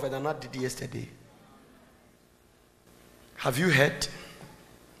what Prophet Anna did yesterday? Have you heard?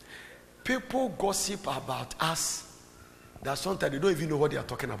 People gossip about us that sometimes they don't even know what they are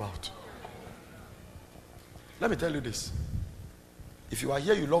talking about. Let me tell you this. If you are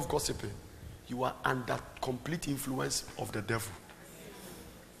here, you love gossiping, you are under complete influence of the devil.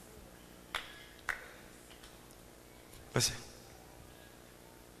 Listen.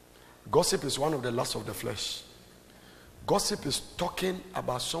 Gossip is one of the lusts of the flesh. Gossip is talking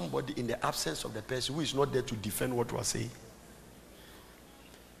about somebody in the absence of the person who is not there to defend what you are saying.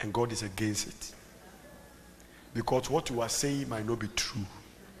 And God is against it. Because what you are saying might not be true.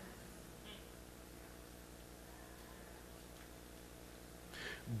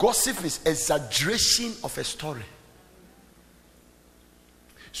 Gossip is exaggeration of a story.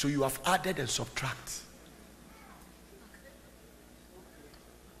 So you have added and subtract.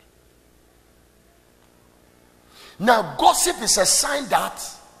 Now, gossip is a sign that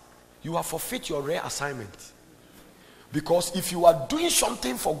you have forfeit your rare assignment. Because if you are doing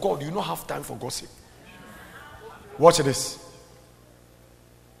something for God, you don't have time for gossip. Watch this.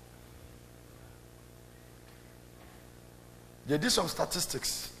 They did some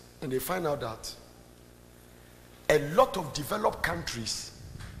statistics and they find out that a lot of developed countries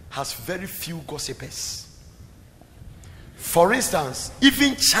has very few gossipers. For instance,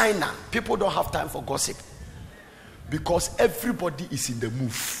 even China, people don't have time for gossip because everybody is in the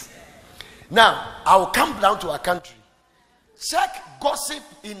move. Now, I will come down to our country. Check gossip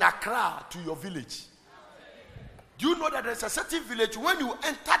in Accra to your village. Do you know that there's a certain village, when you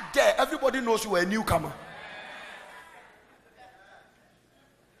enter there, everybody knows you are a newcomer?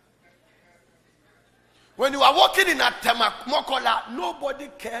 When you are walking in Atema Mokola, nobody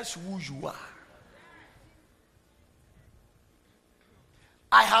cares who you are.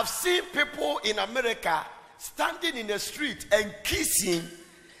 I have seen people in America standing in the street and kissing,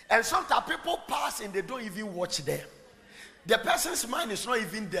 and sometimes people pass and they don't even watch them. The person's mind is not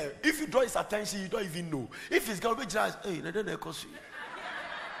even there. If you draw his attention, you don't even know. If he's going to be just, hey,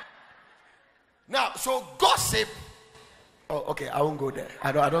 now, so gossip. Oh, okay, I won't go there.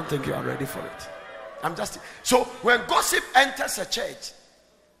 I don't think you are ready for it. I'm just so when gossip enters a church,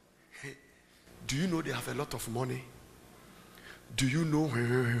 hey, do you know they have a lot of money? Do you know?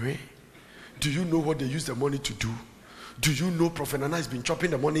 Do you know what they use the money to do? Do you know Prophet Nana has been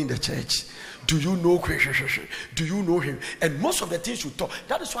chopping the money in the church? Do you know? Do you know him? And most of the things you talk.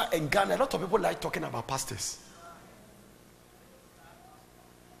 That is why in Ghana, a lot of people like talking about pastors.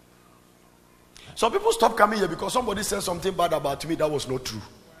 Some people stop coming here because somebody said something bad about me that was not true.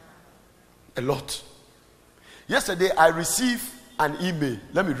 A lot. Yesterday, I received an email.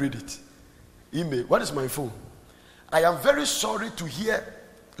 Let me read it. Email. What is my phone? I am very sorry to hear.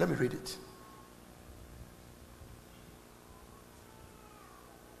 Let me read it.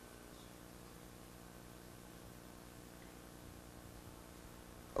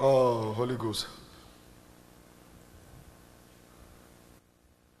 Oh, Holy Ghost.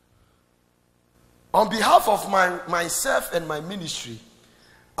 On behalf of myself and my ministry,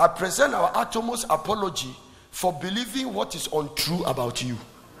 I present our utmost apology for believing what is untrue about you.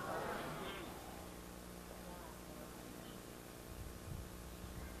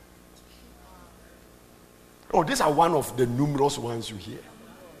 Oh, these are one of the numerous ones you hear.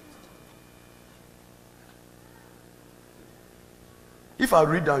 If I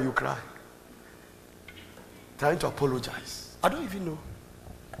read down, you cry. Trying to apologize. I don't even know.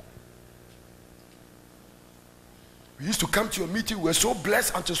 We used to come to a meeting, we were so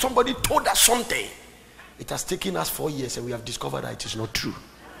blessed until somebody told us something. It has taken us 4 years and we have discovered that it is not true.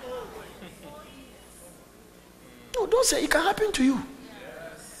 No, don't say it can happen to you.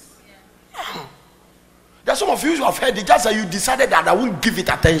 No. There are some of you who have heard it just that you decided that I won't give it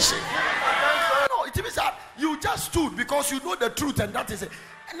attention. No, it means that you just stood because you know the truth, and that is it.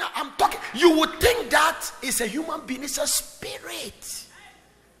 And now I'm talking, you would think that is a human being, it's a spirit.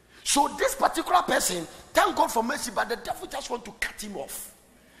 So this particular person, thank God for mercy, but the devil just want to cut him off.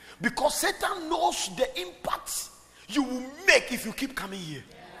 Because Satan knows the impact you will make if you keep coming here.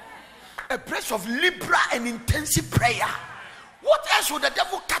 A place of liberal and intensive prayer. What else would the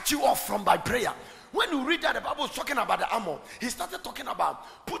devil cut you off from by prayer? When you read that the Bible is talking about the armor, he started talking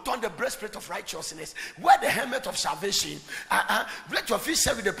about put on the breastplate of righteousness, wear the helmet of salvation, let your feet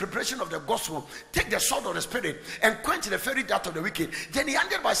serve with the preparation of the gospel, take the sword of the spirit, and quench the fiery dart of the wicked. Then he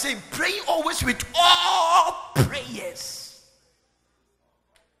ended by saying, pray always with all prayers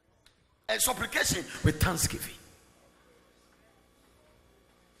and supplication with thanksgiving.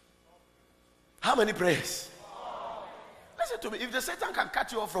 How many prayers? Listen to me. If the Satan can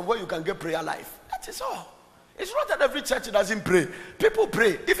cut you off from where you can get prayer life, that is all. It's not that every church doesn't pray. People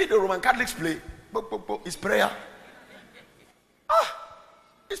pray. Even the Roman Catholics pray. It's prayer.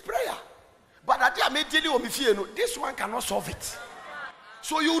 It's prayer. But this one cannot solve it.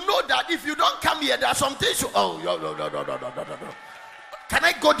 So you know that if you don't come here, there are some things. No. Can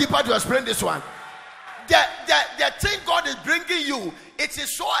I go deeper to explain this one? The thing God is bringing you, it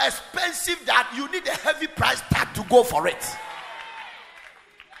is so expensive that you need a heavy price tag to go for it.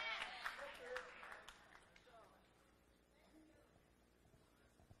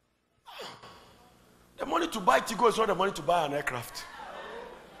 The money to buy Tigo is not the money to buy an aircraft.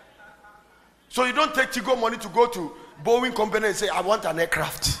 So you don't take Tigo money to go to Boeing company and say, I want an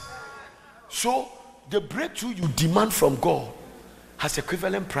aircraft. So the breakthrough you demand from God has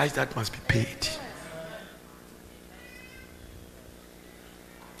equivalent price that must be paid.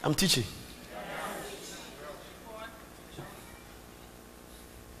 I'm teaching.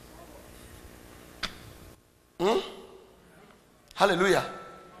 Hallelujah.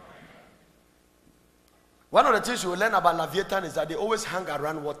 One of the things you will learn about Leviathan is that they always hang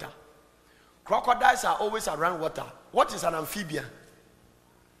around water. Crocodiles are always around water. What is an amphibian?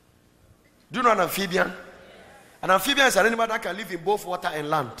 Do you know an amphibian? An amphibian is an animal that can live in both water and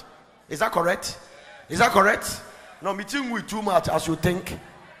land. Is that correct? Is that correct? No, meeting with too much as you think.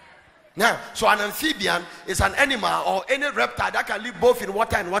 Now, so an amphibian is an animal or any reptile that can live both in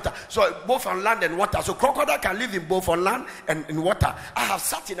water and water. So both on land and water. So crocodile can live in both on land and in water. I have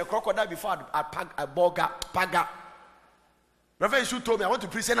sat in a crocodile before at Paga. Reverend Yeshua told me, I want to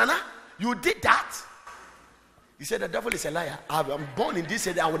preach. Say, Nana, you did that? He said, the devil is a liar. I'm born in this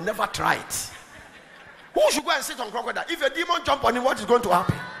age, I will never try it. Who should go and sit on crocodile? If a demon jump on him, what is going to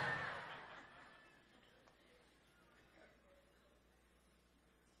happen?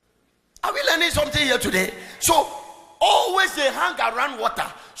 Are we learning something here today? So, always they hang around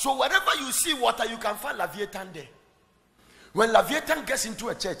water. So, wherever you see water, you can find Leviathan there. When Leviathan gets into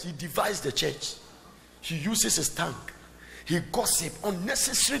a church, he divides the church. He uses his tongue. He gossip,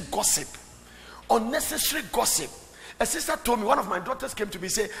 unnecessary gossip. Unnecessary gossip. A sister told me, one of my daughters came to me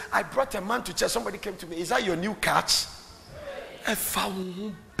and said, I brought a man to church. Somebody came to me, is that your new catch?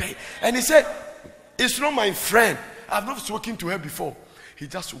 And he said, it's not my friend. I've not spoken to her before. He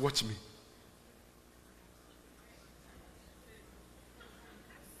just watched me.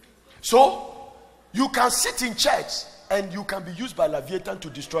 So, you can sit in church and you can be used by Leviathan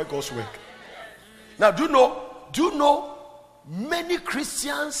to destroy God's work. Now, do you know many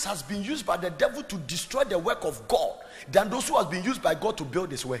Christians has been used by the devil to destroy the work of God than those who have been used by God to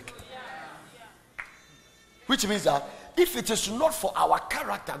build his work. Which means that if it is not for our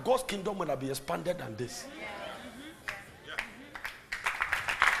character, God's kingdom will be expanded than this.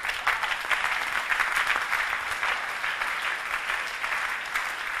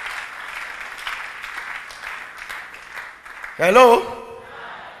 Hello?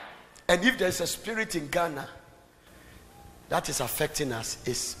 And if there's a spirit in Ghana that is affecting us,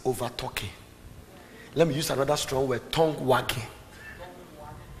 is over talking. Let me use another strong word, tongue wagging.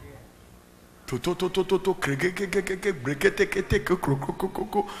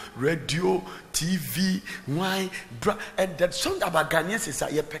 radio, TV, wine, and that song about Ghanaians is a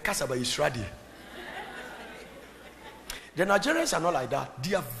pekas about Israeli. The Nigerians are not like that.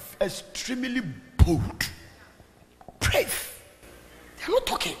 They are extremely bold, brave. They are not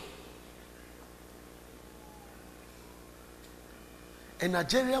talking. A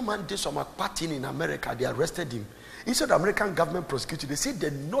Nigerian man did some partying in America. They arrested him. Instead of the American government prosecuted, they said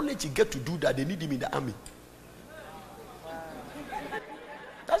the knowledge he get to do that, they need him in the army.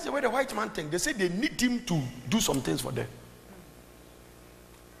 That's the way the white man thinks. They say they need him to do some things for them.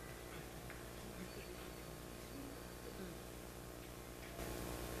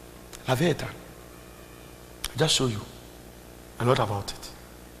 Leviathan. Just show you a lot about it.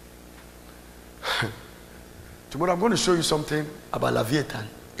 Tomorrow I'm going to show you something about Leviathan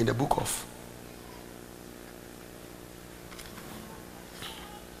in the book of.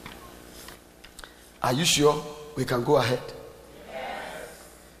 Are you sure we can go ahead? Yes.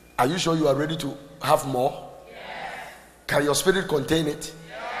 Are you sure you are ready to have more? Yes. Can your spirit contain it?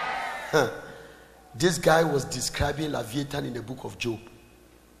 Yes. This guy was describing Leviathan in the book of Job.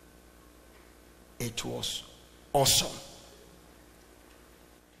 It was awesome.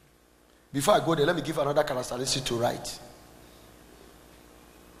 Before I go there, let me give another characteristic to write.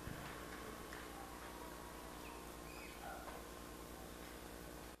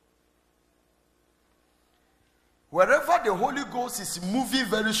 Wherever the Holy Ghost is moving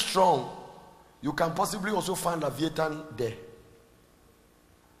very strong, you can possibly also find Leviathan there.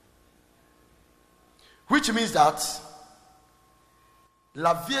 Which means that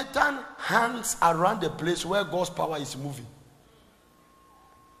Leviathan hangs around the place where God's power is moving.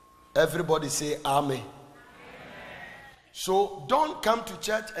 Everybody say amen. Amen. So don't come to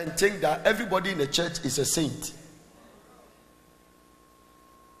church and think that everybody in the church is a saint.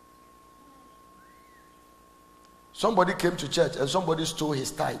 Somebody came to church and somebody stole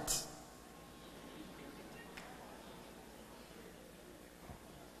his tithe.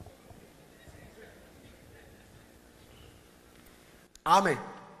 Amen.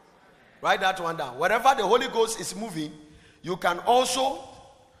 Write that one down. Wherever the Holy Ghost is moving, you can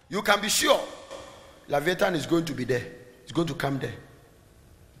be sure Leviathan is going to be there. It's going to come there.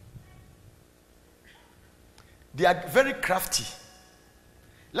 They are very crafty.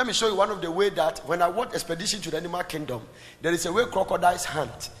 Let me show you one of the ways that when I want expedition to the animal kingdom, there is a way crocodiles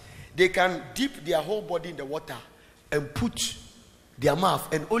hunt. They can dip their whole body in the water and put their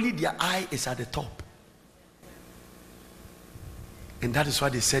mouth, and only their eye is at the top. And that is why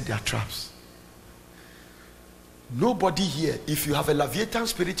they set their traps. Nobody here, if you have a Leviathan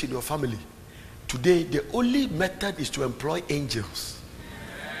spirit in your family, today the only method is to employ angels.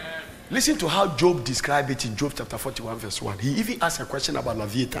 Listen to how Job described it in Job chapter 41 verse 1. He even asked a question about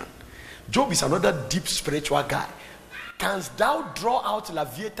Leviathan. Job is another deep spiritual guy. Canst thou draw out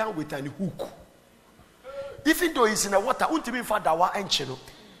Leviathan with an hook? Even though he's in the water, dawa enchino.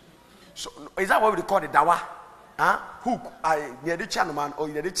 So is that what we call it, dawa? Hook. I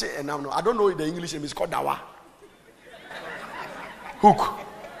don't know the English name is called dawa. Hook.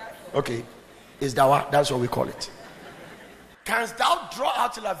 Okay. It's dawa. That's what we call it. Canst thou draw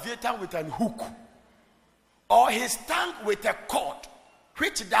out Leviathan with an hook, or his tongue with a cord,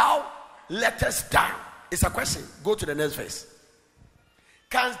 which thou lettest down? It's a question. Go to the next verse.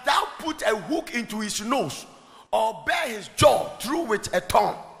 Canst thou put a hook into his nose, or bear his jaw through with a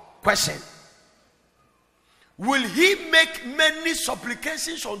tongue? Question. Will he make many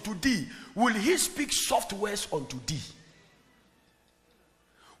supplications unto thee? Will he speak soft words unto thee?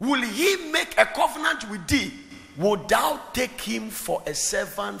 Will he make a covenant with thee? Would thou take him for a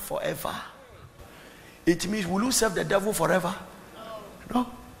servant forever? It means, will you serve the devil forever? No.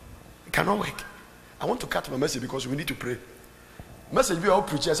 It cannot work. I want to cut my message because we need to pray. Message we all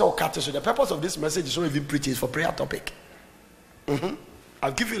preach. I say, cut it. So the purpose of this message is not even preaching, it's for prayer topic.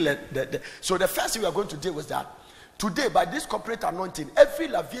 I'll give you so the first thing we are going to do is that today, by this corporate anointing, every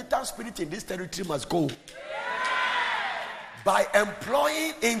Leviathan spirit in this territory must go. By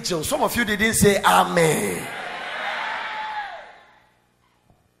employing angels. Some of you didn't say amen.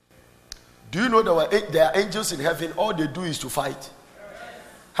 Do you know there are angels in heaven? All they do is to fight.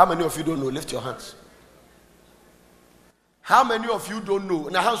 How many of you don't know? Lift your hands. How many of you don't know?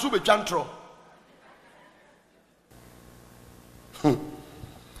 Now, hands will be chantro.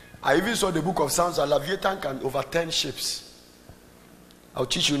 I even saw the book of Psalms that Leviathan can overturn ships. I'll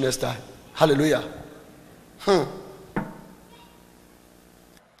teach you next time. Hallelujah.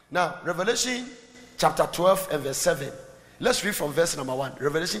 Now, Revelation chapter 12 and verse 7. Let's read from verse number 1.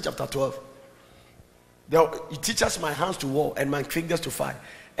 Revelation chapter 12. He teaches my hands to war and my fingers to fight.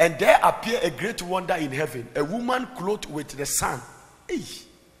 And there appeared a great wonder in heaven, a woman clothed with the sun,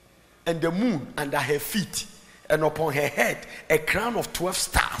 and the moon under her feet, and upon her head a crown of 12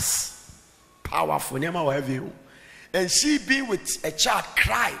 stars. Powerful. And she being with a child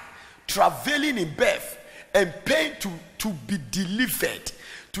cried, travailing in birth, and pain to be delivered.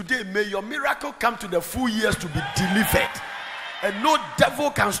 Today, may your miracle come to the full years to be delivered. And no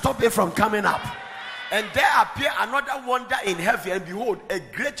devil can stop it from coming up. And there appeared another wonder in heaven, and behold, a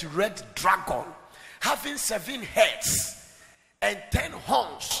great red dragon, having 7 heads, and 10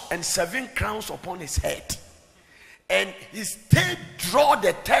 horns, and 7 crowns upon his head. And his tail draw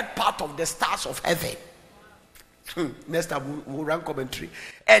the 3rd part of the stars of heaven. Next time we'll run commentary.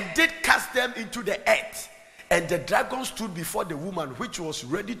 And did cast them into the earth. And the dragon stood before the woman, which was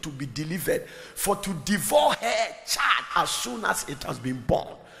ready to be delivered, for to devour her child as soon as it has been born.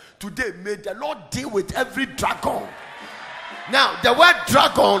 Today, may the Lord deal with every dragon. Now, the word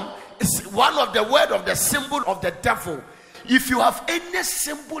dragon is one of the word of the symbol of the devil. If you have any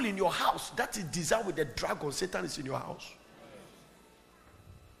symbol in your house that is designed with the dragon, Satan is in your house.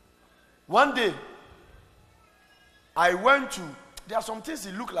 One day, I went to, there are some things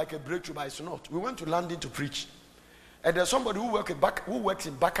that look like a breakthrough, but it's not. We went to London to preach. And there's somebody who works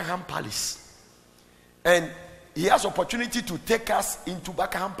in Buckingham Palace. And he has opportunity to take us into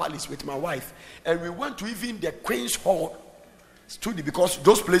Buckingham Palace with my wife. And we went to even the Queen's Hall studio, because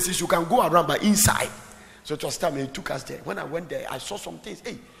those places you can go around by inside. So it was time he took us there. When I went there, I saw some things.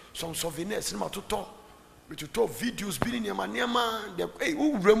 Some souvenirs. To talk videos.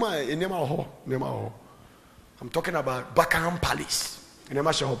 I'm talking about Buckingham Palace.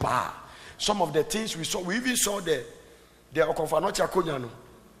 Some of the things we saw, we even saw the Okofanochi Akonyano.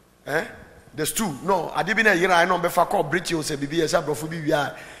 The stool. No, I didn't hear. I know before called British. You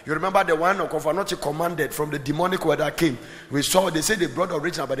remember the one Okofanochi commanded from the demonic word that came. We saw. They say they brought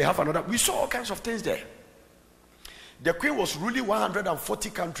original, but they have another. We saw all kinds of things there. The Queen was ruling 140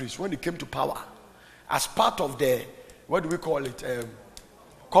 countries when it came to power, as part of the, what do we call it,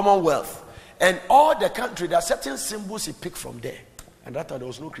 Commonwealth. And all the country, there are certain symbols he picked from there. And that time there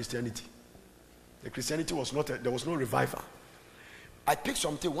was no Christianity. The Christianity was not, there was no revival. I picked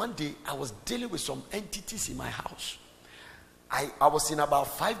something. One day I was dealing with some entities in my house. I was in about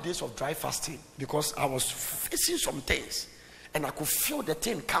 5 days of dry fasting because I was facing some things. And I could feel the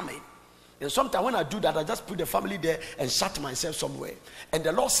thing coming. And sometimes when I do that, I just put the family there and shut myself somewhere. And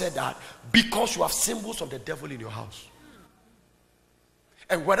the Lord said that because you have symbols of the devil in your house.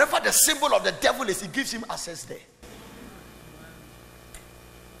 And wherever the symbol of the devil is, it gives him access there.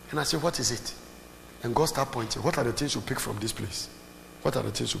 And I said, what is it? And God started pointing. What are the things you pick from this place? What are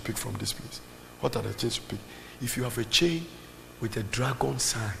the things you pick from this place? What are the things you pick? If you have a chain with a dragon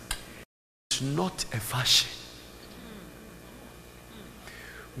sign, it's not a fashion.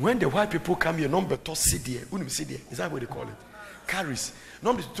 When the white people come here, number two sit there. Is that what they call it? Carries.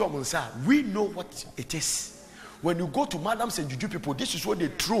 Number two, we know what it is. When you go to madams and juju people, this is what they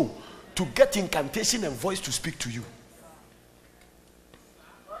throw to get incantation and voice to speak to you.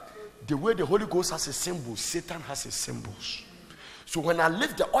 The way the Holy Ghost has a symbol, Satan has his symbols. So when I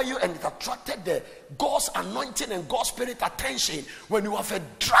lift the oil and it attracted the God's anointing and God's spirit attention, when you have a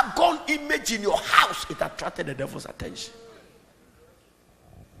dragon image in your house, it attracted the devil's attention.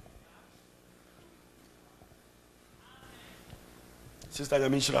 Sister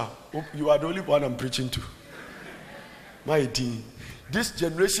Yamishra, you are the only one I'm preaching to. My dear, this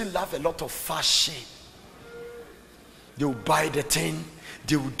generation love a lot of fashion. They will buy the thing,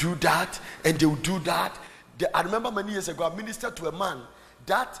 they will do that, and they will do that. I remember many years ago, I ministered to a man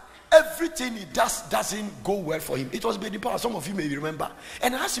that everything he does doesn't go well for him. It was Bedi Power, some of you may remember.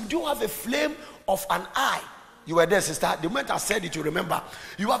 And I asked him, do you have a flame of an eye? You were there, sister. The moment I said it, you remember.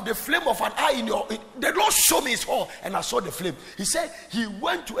 You have the flame of an eye in your... The Lord showed me his hall, and I saw the flame. He said he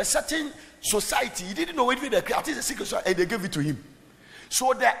went to a certain society. He didn't know what it was. I think it's a secret society, and they gave it to him.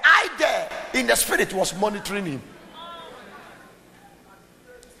 So the eye there, in the spirit, was monitoring him.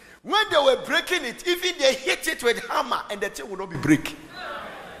 When they were breaking it, even they hit it with hammer, and the thing will not be break.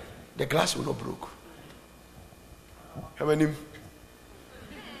 The glass will not broke. How many?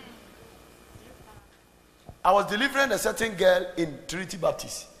 I was delivering a certain girl in Trinity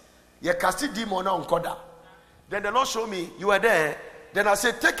Baptist. You casted demon on Koda. Then the Lord showed me, you were there. Then I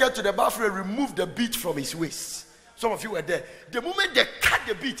said, take her to the bathroom and remove the bead from his waist. Some of you were there. The moment they cut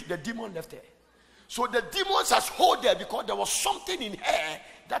the bead, the demon left her. So the demons has hold there because there was something in her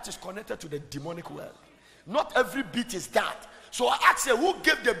that is connected to the demonic world. Not every beat is that. So I asked her, who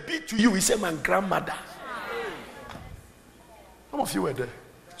gave the beat to you? He said, my grandmother. Some of you were there.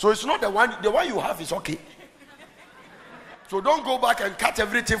 So it's not the one you have is okay. So don't go back and cut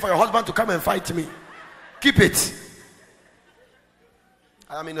everything for your husband to come and fight me. Keep it.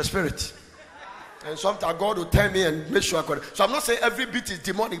 I am in the spirit. And sometimes God will tell me and make sure I correct. So I'm not saying every beat is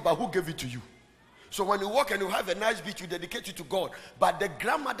demonic, but who gave it to you? So when you walk and you have a nice beat, you dedicate it to God. But the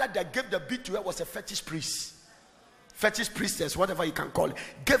grandmother that gave the beat to her was a fetish priest. Fetish priestess, whatever you can call it,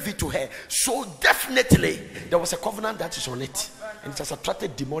 gave it to her. So definitely there was a covenant that is on it. And it has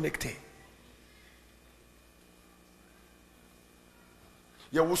attracted demonic thing.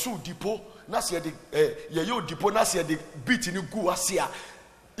 Ya wosu dipo na se de ya yo dipo na se de beat ni gu asia.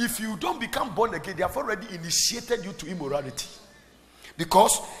 If you don't become born again, they have already initiated you to immorality.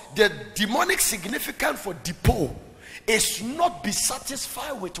 Because the demonic significance for dipo is not be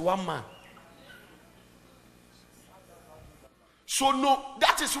satisfied with one man. So no,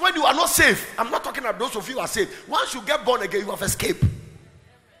 that is when you are not safe. I'm not talking about those of you who are safe. Once you get born again, you have escaped.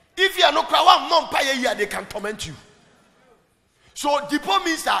 If you are not one month per year, they can torment you. So depo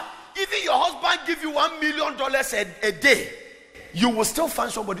means that even your husband give you $1 million a day, you will still find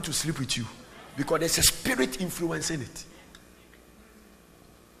somebody to sleep with you because there's a spirit influencing it.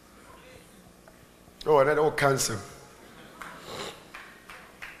 Oh, that all cancer.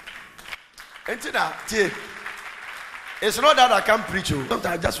 It's not that I can't preach you. Sometimes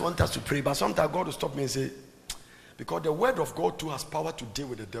I just want us to pray, but sometimes God will stop me and say, because the word of God too has power to deal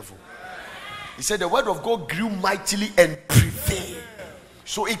with the devil. He said the word of God grew mightily and prevailed.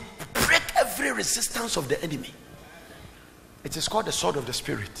 So it break every resistance of the enemy. It is called the sword of the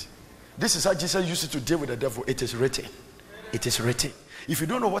spirit. This is how Jesus used it to deal with the devil. It is written. It is written. If you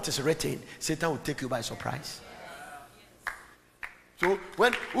don't know what is written, Satan will take you by surprise. So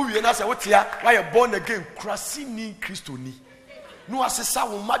when you say what here, why you born again, Krasini Christoni. No asesa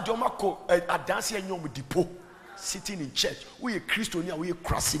wo madoma ko adanse anyom dipo sitting in church. We a Christoni, we a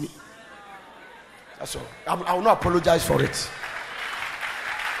Krasini. That's all. I will not apologize for it.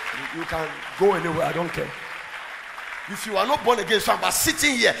 You can go anywhere, I don't care. If you are not born again, so I'm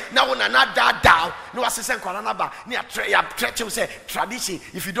sitting here now when I'm not that down. No assistant say tradition.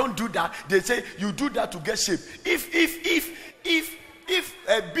 If you don't do that, they say you do that to get shape. If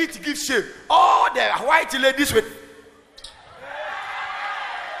a beat gives shape, all the white ladies with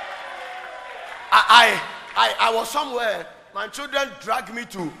I was somewhere. My children dragged me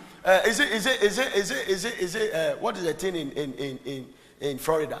to. Is it what is the thing in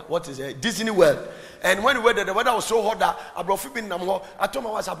Florida? What is it? Disney World. And when we were there, the weather was so hot that I told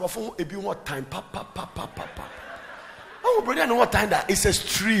my wife, I brought a bit more time. Oh, brother, I know what time that it's a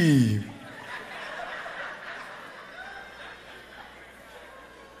stream.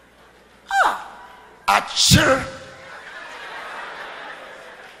 Achoo.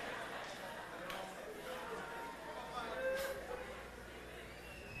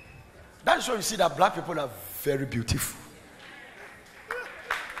 That's why you see that black people are very beautiful.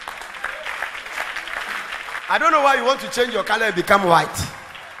 I don't know why you want to change your color and become white.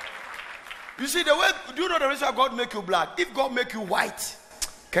 You see the way, do you know the reason why God make you black? If God make you white,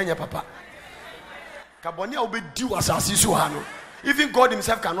 Kenya Papa, Kabonia will be due as Asisuhano. Even God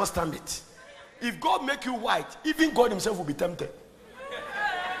himself cannot stand it. If God make you white, even God himself will be tempted.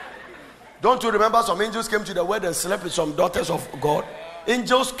 Don't you remember some angels came to the world and slept with some daughters of God?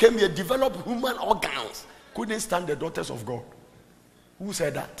 Angels came here, developed human organs, couldn't stand the daughters of God. Who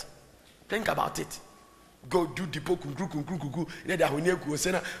said that? Think about it. Go do dipo kunkru.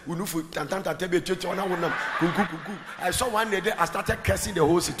 I saw one day I started cursing the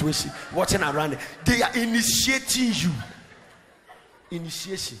whole situation, watching around. They are initiating you.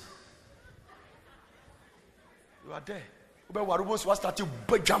 Initiation. You are there.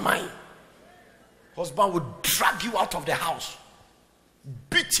 Husband would drag you out of the house,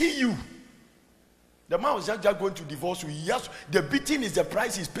 beating you. The man was just going to divorce you. Yes, the beating is the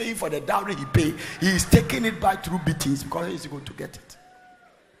price he's paying for the dowry he paid. He is taking it back through beatings because he's going to get it.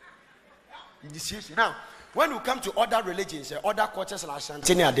 Initiation. Now, when we come to other religions, other cultures like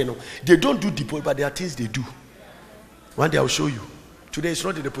Shantina, they don't do divorce, but there are things they do. One day I'll show you. Today it's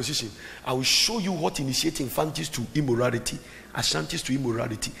not in the position. I will show you what initiating infantis to immorality, Ashantis to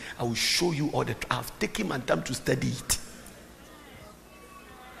immorality. I will show you all that. I've taken my time to study it.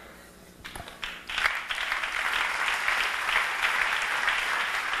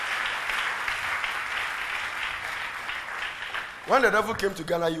 When the devil came to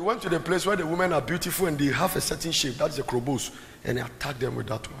Ghana, you went to the place where the women are beautiful and they have a certain shape. That's the krobos. And he attacked them with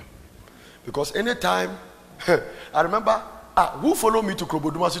that one. Because anytime, I remember, who followed me to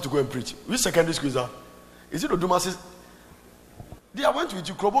Krobo Dumasi to go and preach? Which secondary school is that? Is it the Dumasi? I went with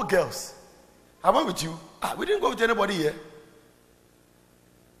you, Krobo girls. I went with you. We didn't go with anybody here.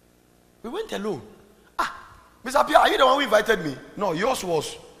 We went alone. Mr. Pia, are you the one who invited me? No, yours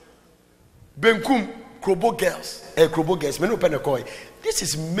was Benkum Krobo Girls. Krobo Girls. Many open a coin. This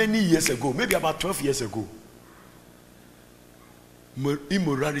is many years ago, maybe about 12 years ago.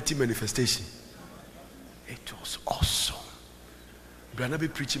 Immorality manifestation. It was awesome. Brother be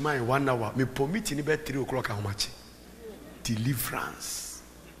preaching my 1 hour. Me permit in about 3 o'clock. How much? Deliverance.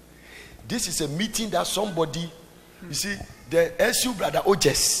 This is a meeting that somebody, you see, the SU brother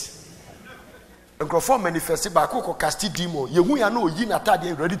Ojes. And perform manifested by Coco Casti Demo. You know,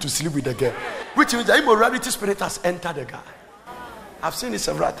 you ready to sleep with the girl. Which means the immorality spirit has entered the guy. I've seen it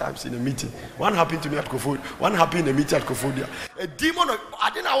several times in a meeting. One happened to me at Kofodia. One happened in a meeting at Kofodia. A demon,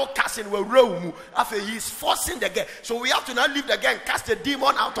 I didn't know casting were room after he's forcing the guy. So we have to now leave the guy and cast the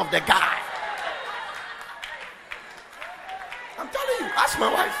demon out of the guy. I'm telling you, ask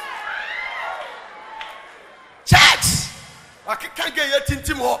my wife. Church! I can't get your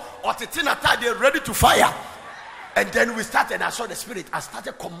team or they're ready to fire. And then we started, and I saw the spirit. I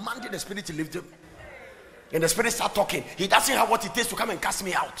started commanding the spirit to leave them. And the spirit started talking. He doesn't have what it takes to come and cast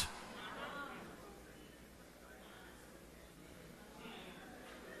me out.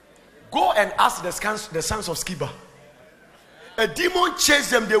 Go and ask the sons of Sceva. A demon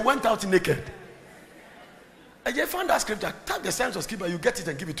chased them, they went out naked. And you found that scripture. Tell the sons of Sceva, you get it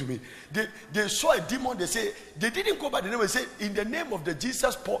and give it to me. They saw a demon, they say, they didn't go by the name, they say, in the name of the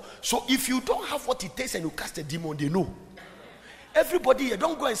Jesus Paul. So if you don't have what it takes and you cast a demon, they know. Everybody here,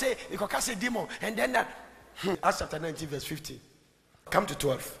 don't go and say, you can cast a demon. And then Acts chapter 19, verse 15. Come to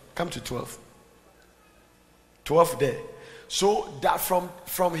 12. Come to 12. 12 there. So that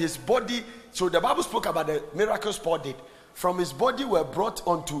from his body, so the Bible spoke about the miracles Paul did. From his body were brought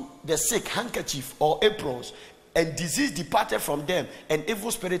unto the sick handkerchief or aprons, and disease departed from them, and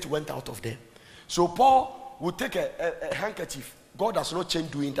evil spirit went out of them. So Paul would take a handkerchief. God has not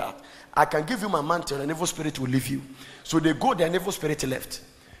changed doing that. I can give you my mantle, and evil spirit will leave you. So they go there, and evil spirit left.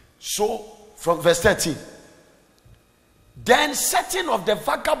 So from verse 13, then certain of the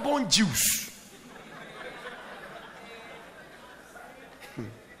vagabond Jews.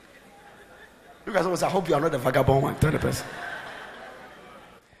 Look at someone, I hope you are not the vagabond one. Tell the person.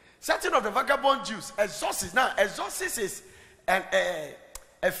 Certain of the vagabond Jews, exorcists. Now, exorcist is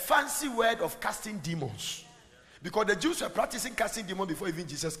a fancy word of casting demons. Because the Jews were practicing casting demons before even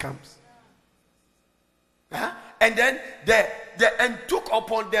Jesus comes. And then and took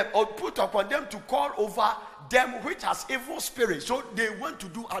upon them, or put upon them to call over them which has evil spirits. So they went to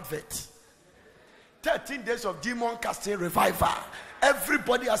do advert. 13 days of demon casting revival.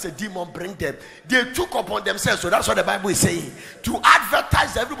 Everybody has a demon, bring them. They took upon themselves. So that's what the Bible is saying. To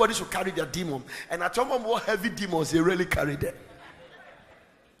advertise, everybody should carry their demon. And at some more heavy demons, they really carry them.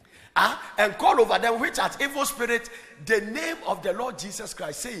 And call over them which has evil spirit the name of the Lord Jesus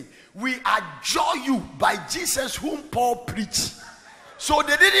Christ, saying, we adjure you by Jesus whom Paul preached. So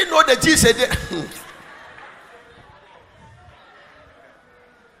they didn't know the Jesus.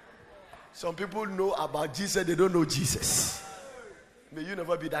 Some people know about Jesus, they don't know Jesus. May you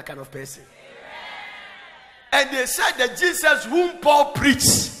never be that kind of person. And they said the Jesus whom Paul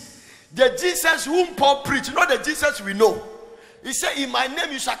preached. The Jesus whom Paul preached, not the Jesus we know. He said, in my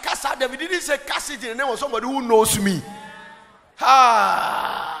name you shall cast out devil. He didn't say cast it in the name of somebody who knows me.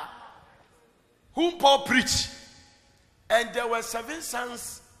 Whom Paul preached. And there were 7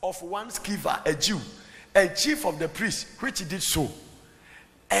 sons of one Sceva, a Jew, and chief of the priests, which he did so.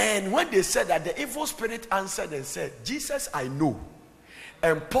 And when they said that, the evil spirit answered and said, Jesus I know,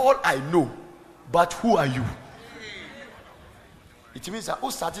 and Paul I know, but who are you? It means that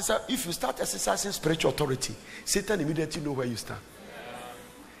if you start exercising spiritual authority, Satan immediately knows where you stand.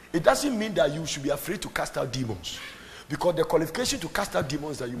 It doesn't mean that you should be afraid to cast out demons, because the qualification to cast out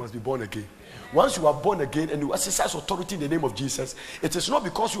demons is that you must be born again. Once you are born again and you exercise authority in the name of Jesus, it is not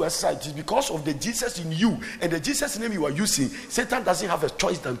because you exercise, it is because of the Jesus in you and the Jesus name you are using. Satan doesn't have a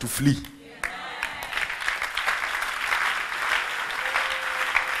choice than to flee.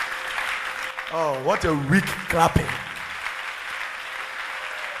 Oh, what a weak clapping.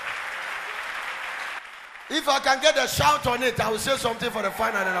 If I can get a shout on it, I will say something for the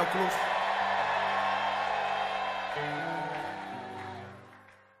final and I'll close.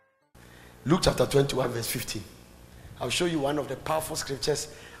 Luke chapter 21 verse 15. I'll show you one of the powerful scriptures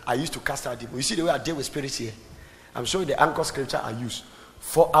I used to cast out demons. You see the way I deal with spirits here? I'm showing the anchor scripture I use.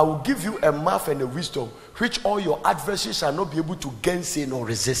 For I will give you a mouth and a wisdom which all your adversaries shall not be able to gainsay nor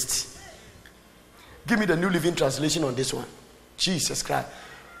resist. Give me the New Living Translation on this one. Jesus Christ.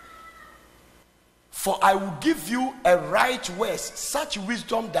 For I will give you a right words, such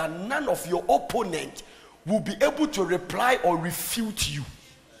wisdom that none of your opponent will be able to reply or refute you.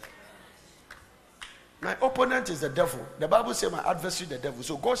 My opponent is the devil. The Bible says my adversary the devil.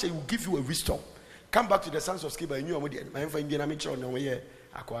 So God said he will give you a wisdom. Come back to the sons of Sceva.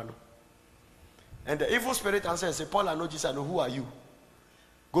 And the evil spirit answered and said, Paul, I know Jesus. I know who are you.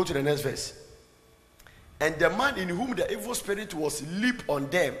 Go to the next verse. And the man in whom the evil spirit was leap on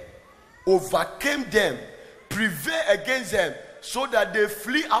them, overcame them, prevailed against them, so that they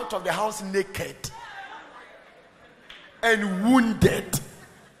flee out of the house naked and wounded.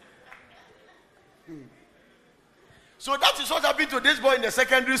 So that is what happened to this boy in the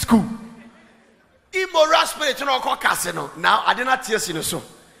secondary school. Immoral spirit, you know, called casino. Now I did not tears in the soul.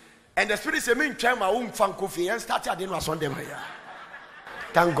 And the spirit said, "Me try my own fan coffee and started. I didn't want them here."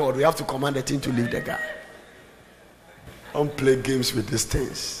 Thank God, we have to command the thing to leave the guy. Don't play games with these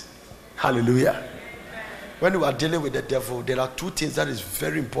things. Hallelujah. When you are dealing with the devil, there are two things that is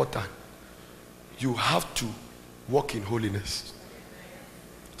very important. You have to walk in holiness.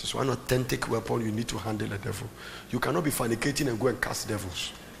 It is one authentic weapon you need to handle the devil. You cannot be fornicating and go and cast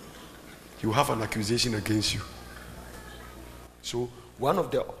devils. You have an accusation against you. So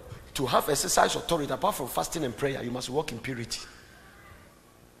to have exercise authority, apart from fasting and prayer, you must walk in purity.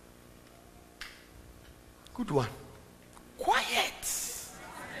 Good one. Quiet.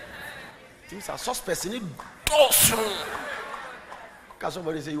 Things are suspects in it. Can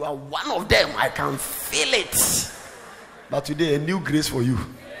somebody say, you are one of them? I can feel it. But today, a new grace for you.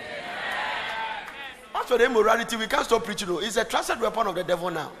 As for the immorality, we can't stop preaching. It's a trusted weapon of the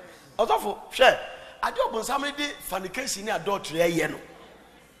devil now. Also, share. I don't want somebody fornication in adultery.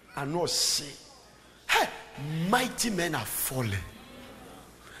 I know. Say, hey, mighty men are falling.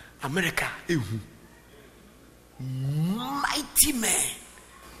 America, mighty men.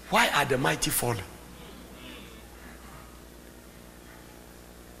 Why are the mighty falling?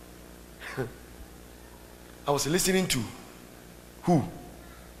 I was listening to who?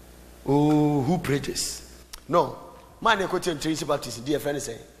 Oh, who preaches? No. My name is Tracy Baptist, dear friend,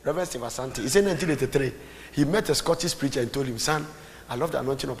 say, Reverend Steve Asante. He said in 1983, he met a Scottish preacher and told him, son, I love the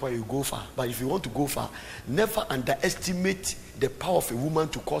anointing upon you, go far. But if you want to go far, never underestimate the power of a woman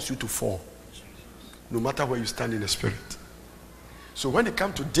to cause you to fall. No matter where you stand in the spirit. So when it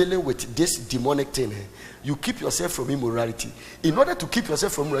comes to dealing with this demonic thing, you keep yourself from immorality. In order to keep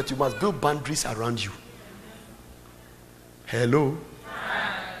yourself from immorality, you must build boundaries around you. Hello?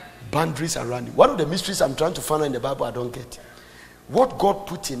 Boundaries around you. One of the mysteries I'm trying to find in the Bible I don't get. What God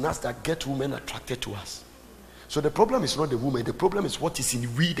put in us that get women attracted to us. So the problem is not the woman. The problem is what is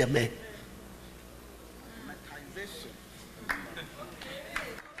in we the men.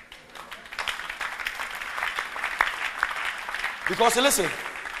 Because listen,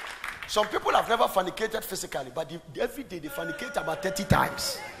 some people have never fornicated physically, but every day they fornicate about 30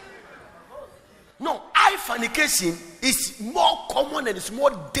 times. No, eye fornication is more common and it's more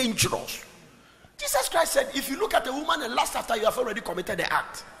dangerous. Jesus Christ said, if you look at a woman and lust after, you have already committed the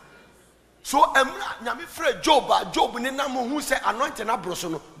act. So, Job, who said anointing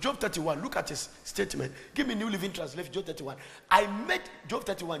abrosono. Job 31, look at his statement. Give me New Living Translation, Job 31. I made, Job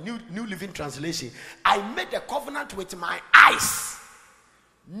 31, New Living Translation. I made a covenant with my eyes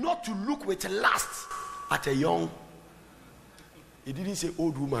not to look with lust at a young. He didn't say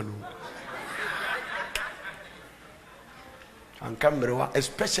old woman. And Camera,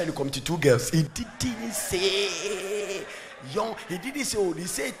 especially come to two girls. He didn't say young. He didn't say old. He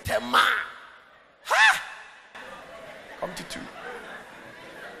said Tema. Ha! Come to two.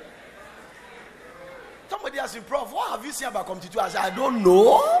 Somebody asked me, Prof, what have you seen about come to two? I said, I don't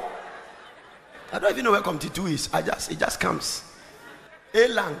know. I don't even know where come to two is. It just comes.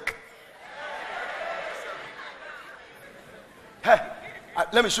 A-Lang. Hey,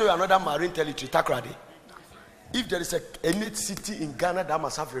 let me show you another marine territory, Takrady. If there is any city in Ghana that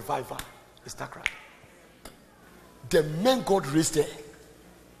must have revival, it's Takrady. The men God raised there.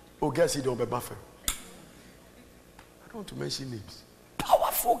 Oh, guys, he don't be buffer. I don't want to mention names.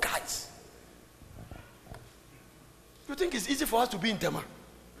 Powerful guys. You think it's easy for us to be in Tema?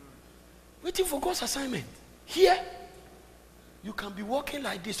 Waiting for God's assignment. Here, you can be walking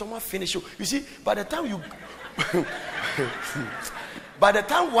like this, someone finish you. You see, by the time you by the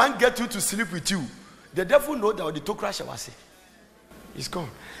time one gets you to sleep with you, the devil knows that the tokra shall say. It's gone.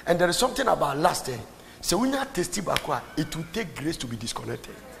 And there is something about last day. So when you are tasty bakwa, it will take grace to be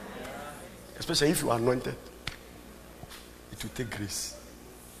disconnected. Especially if you are anointed. It will take grace.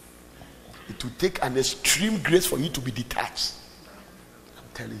 It will take an extreme grace for you to be detached. I'm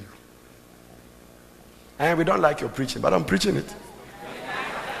telling you. And we don't like your preaching, but I'm preaching it.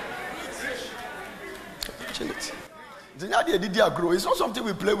 I'm preaching it. It's not something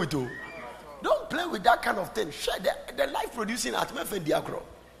we play with. Don't play with that kind of thing. Share the life producing at Mefendi Agro.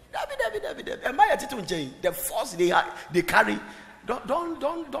 That be the Am I the force they carry? Don't.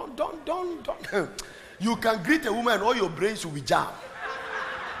 You can greet a woman and all your brains will be jammed.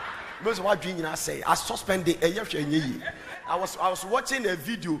 Most of what I say, I suspend the. I was watching a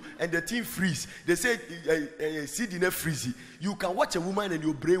video and the thing freeze. They said, "See the freeze." You can watch a woman and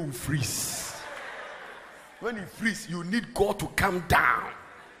your brain will freeze. When you freeze, you need God to calm down.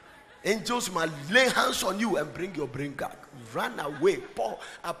 Angels must lay hands on you and bring your brain back. Run away.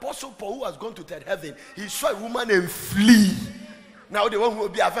 Apostle Paul, who has gone to third heaven, he saw a woman and flee. Now the one who will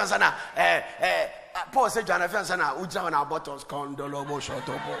be a fence Paul said, "John, a fence Ujana bottles condolobo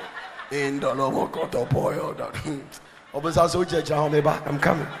shotobo in the lobo cotopo." I'm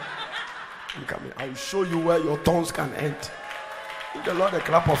coming. I will show you where your tongues can end. Give the Lord a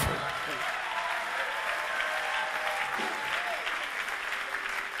clap of him.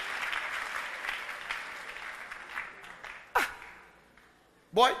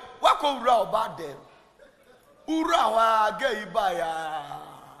 Boy, what could row about them? Ura gay by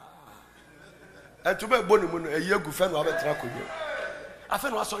and to make bonny a year good friend of a track with you. I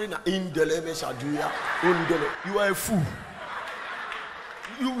feel was sorry in the lemons are doing. You are a fool.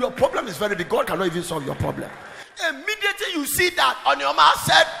 Your problem is very big. God cannot even solve your problem. Immediately you see that on your mouth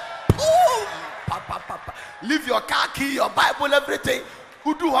said, boom, papa. Leave your car key, your Bible, everything.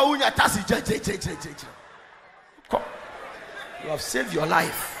 Who do how you taxi? Come. You have saved your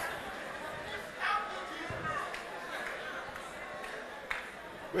life.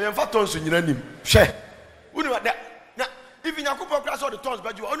 We have tongues in your name. Share. Even your couple class all the tongues,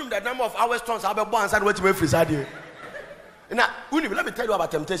 but you only the number of hours tongues have a bonds and what you freeze here. Now, let me tell you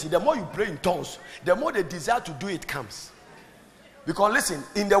about temptation. The more you pray in tongues, the more the desire to do it comes. Because listen,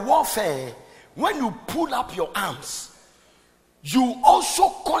 in the warfare, when you pull up your arms, you also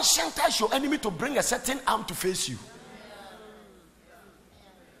conscientize your enemy to bring a certain arm to face you.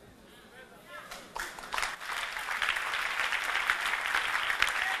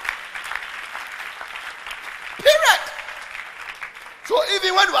 So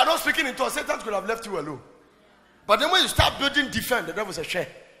even when you are not speaking in tongues, Satan could have left you alone. But then when you start building defense, the devil says, "Share.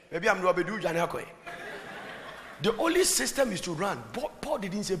 Maybe I'm not do Janako." The only system is to run. Paul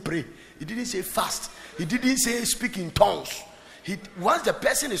didn't say pray. He didn't say fast. He didn't say speak in tongues. Once the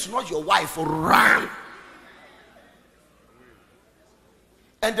person is not your wife, run.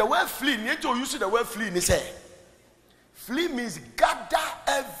 And the word flee, Nietzsche used the word flee, he said, flee means gather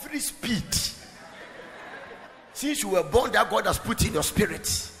every speed. Since you were born, that God has put in your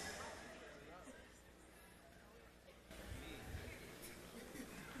spirit.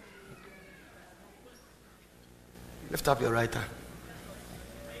 Lift up your right hand.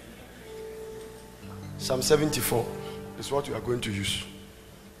 Psalm 74 is what you are going to use.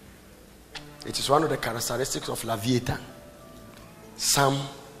 It is one of the characteristics of Leviathan. Psalm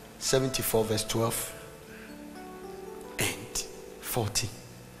 74 verse 12 and 14.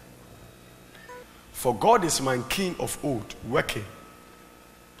 For God is my king of old, working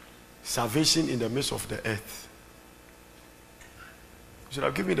salvation in the midst of the earth. You should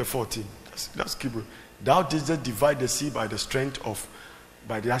have given me the 14. Let's keep it. Thou didst divide the sea by their strength.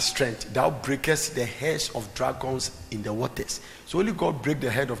 Thou breakest the heads of dragons in the waters. So only God break the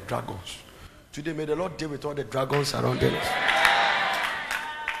head of dragons. Today may the Lord deal with all the dragons surrounding us.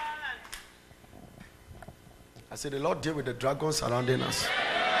 I said the Lord deal with the dragons surrounding us.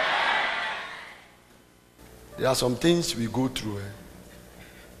 There are some things we go through.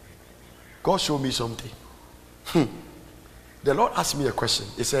 God showed me something. The Lord asked me a question.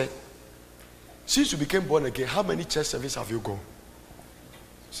 He said, since you became born again, how many church services have you gone?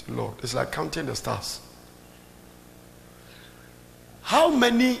 I said, Lord, it's like counting the stars. How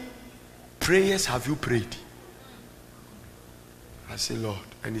many prayers have you prayed? I said, Lord.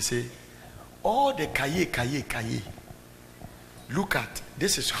 And he said, all the kaye. Look at,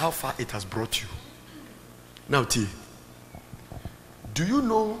 this is how far it has brought you. Now, T, do you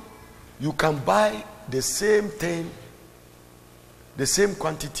know you can buy the same thing, the same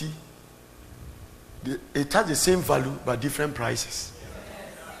quantity, it has the same value but different prices?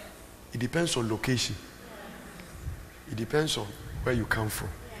 It depends on location. It depends on where you come from.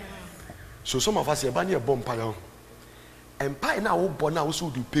 So some of us are buying a bomb pile. And pie now born also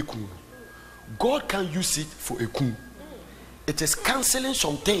do pay kun. God can use it for a kun. It is cancelling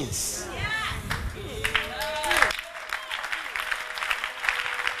some things.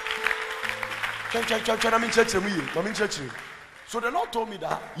 I'm in church. So the Lord told me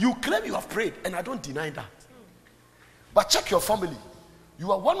that you claim you have prayed, and I don't deny that. But check your family.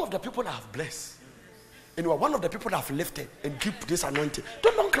 You are one of the people that have blessed, and you are one of the people that have lifted and give this anointing.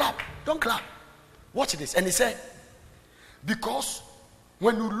 Don't clap. Don't clap. Watch this. And he said, because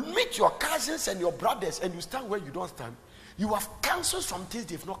When you meet your cousins and your brothers and you stand where you don't stand, you have cancelled some things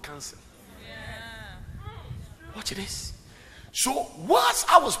they've not cancelled. Watch this. So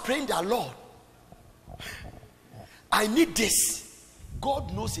whilst I was praying that, Lord, I need this,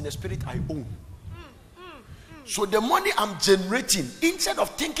 God knows in the spirit I own. So the money I'm generating, instead of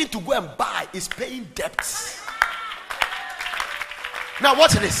thinking to go and buy, is paying debts. Now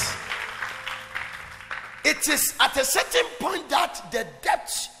watch this. It is at a certain point that the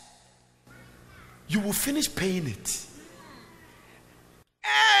debt, you will finish paying it.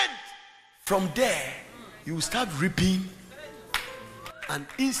 And from there, you will start reaping an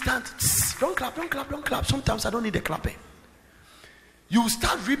instant. Don't clap, don't clap, don't clap. Sometimes I don't need the clapping. You will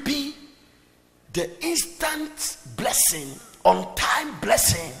start reaping the instant blessing, on time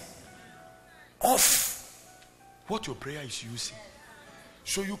blessing of what your prayer is using.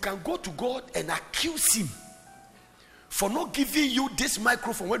 So you can go to God and accuse him for not giving you this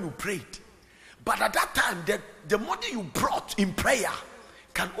microphone when you prayed. But at that time, the money you brought in prayer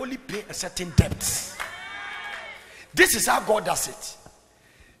can only pay a certain debt. This is how God does it.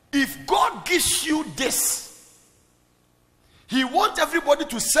 If God gives you this, he wants everybody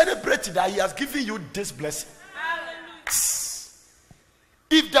to celebrate that he has given you this blessing.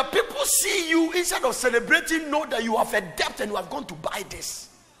 If the people see you, instead of celebrating, know that you have a debt and you have gone to buy this.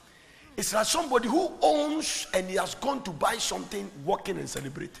 It's like somebody who owns and he has gone to buy something, walking and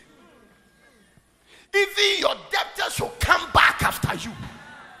celebrating. Even your debtors will come back after you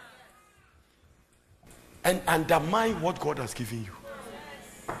and undermine what God has given you.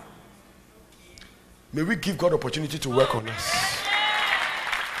 May we give God opportunity to work on us.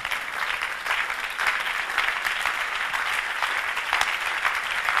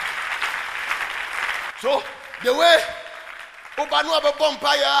 So the way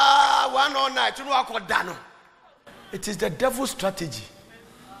it is the devil's strategy.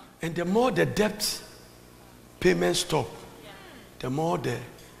 And the more the debt payments stop, the more the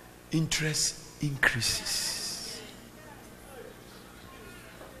interest increases.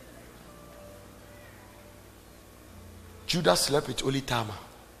 Judas slept with only Tamar.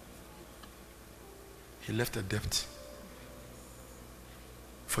 He left a debt.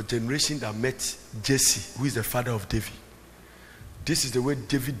 For generation that met Jesse, who is the father of David. This is the way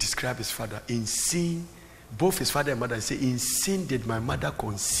David described his father. In sin, both his father and mother say, in sin did my mother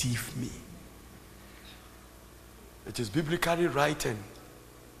conceive me. It is biblically right and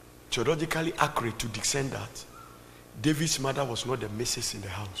theologically accurate to discern that David's mother was not the missus in the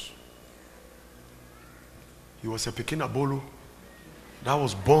house. He was a Pekin Abolo that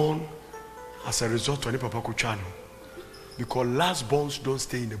was born as a result of Papa Kuchano. Because last borns don't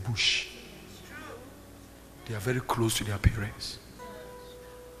stay in the bush. They are very close to their parents.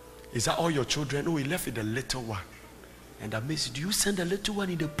 Is that all your children? Oh, he left with the little one. And that means, do you send the little one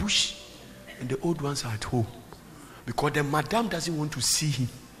in the bush? And the old ones are at home. Because the madam doesn't want to see him.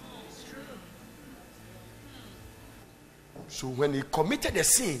 So when he committed the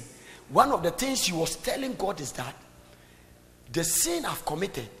sin, one of the things he was telling God is that the sin I've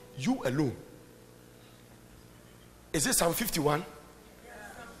committed, you alone. Is it Psalm 51?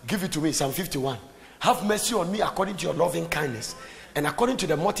 Give it to me, Psalm 51. Have mercy on me according to your loving kindness, and according to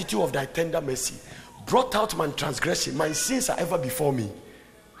the multitude of thy tender mercy. Brought out my transgression, my sins are ever before me.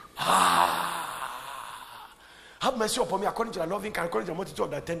 Have mercy upon me according to thy loving kindness, according to the multitude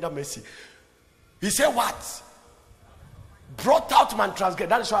of thy tender mercy. He said what? Brought out my transgression.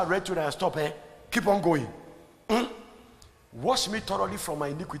 That is why I read to you and I stop here. Keep on going. Wash me thoroughly from my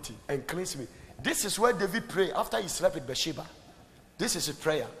iniquity and cleanse me. This is where David prayed after he slept with Bathsheba. This is his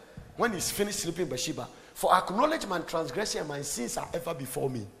prayer. When he's finished sleeping with Bathsheba. For acknowledge my transgression and my sins are ever before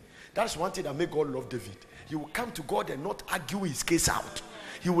me. That's one thing that made God love David. He will come to God and not argue his case out.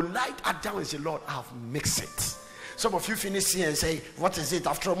 He will lie it down and say, Lord, I have mixed it. Some of you finish here and say, what is it?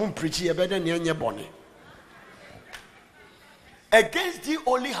 After I'm preaching, you better near your bonnet. Against thee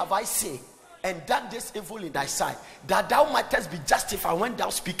only have I sinned and done this evil in thy sight, that thou mightest be justified when thou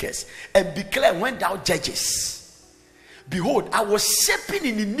speakest, and be clear when thou judgest. Behold, I was shapen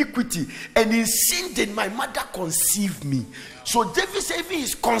in iniquity, and in sin did my mother conceive me. So David said even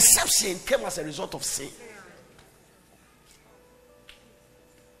his conception came as a result of sin.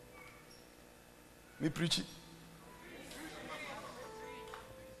 Me preach it.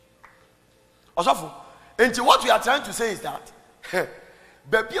 Also, and what we are trying to say is that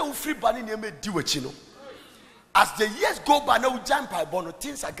baby, you free banning name do what you know. As the years go by, now jump by bono,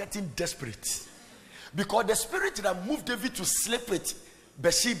 things are getting desperate. Because the spirit that moved David to sleep with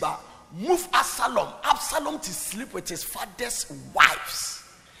Bathsheba moved Absalom to sleep with his father's wives.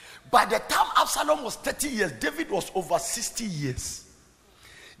 By the time Absalom was 30 years, David was over 60 years.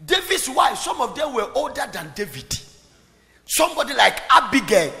 David's wife, some of them were older than David. Somebody like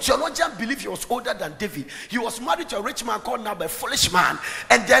Abigail, theologians believe he was older than David. He was married to a rich man called Nabal, a foolish man.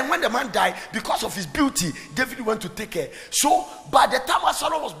 And then when the man died, because of his beauty, David went to take her. So by the time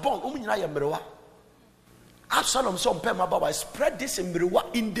Absalom was born, Absalom saw Pemaba spread this in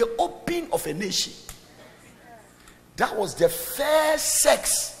the open of a nation. That was the first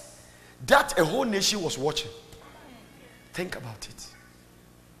sex that a whole nation was watching. Think about it.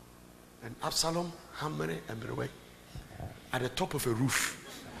 And Absalom, Hamere, and Berewe at the top of a roof.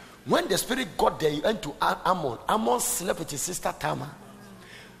 When the spirit got there, he went to Ammon. Ammon slept with his sister Tamar.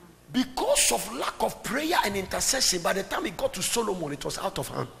 Because of lack of prayer and intercession, by the time he got to Solomon, it was out of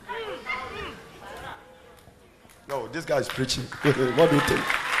hand. No, this guy is preaching. What do you think?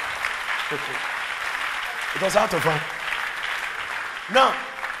 It was out of hand. Now,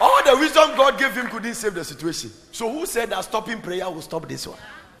 all the wisdom God gave him couldn't save the situation. So who said that stopping prayer will stop this one?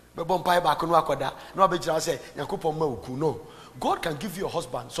 No. God can give you a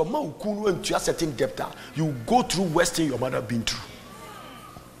husband. So when you are certain debtor, you go through worse thing your mother been through.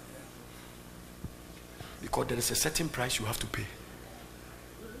 Because there is a certain price you have to pay.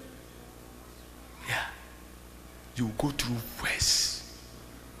 Yeah. You go through worse.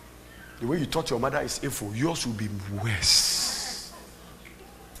 The way you thought your mother is evil, yours will be worse.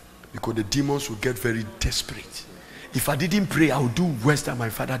 Because the demons will get very desperate. If I didn't pray, I would do worse than my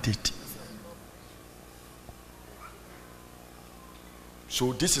father did.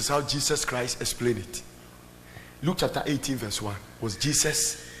 So this is how Jesus Christ explained it. Luke chapter 18 verse 1 was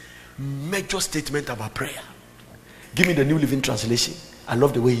Jesus' major statement about prayer. Give me the New Living Translation. I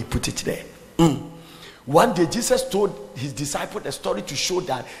love the way he put it there. One day Jesus told his disciples a story to show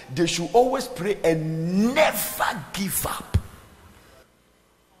that they should always pray and never give up.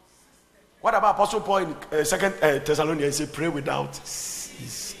 What about Apostle Paul in 2 Thessalonians? He said, pray without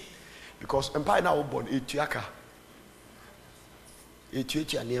ceasing. Because empire now born etiaka.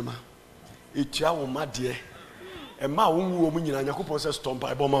 Etia nema. Etia wo madie. E ma wo nwu omu nyina Yakobon say stomp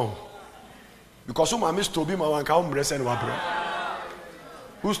by bomma. Because my miss to be my one can bless wa pray.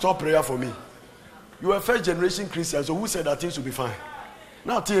 Who stop prayer for me? You are first generation Christian, so who said that things will be fine?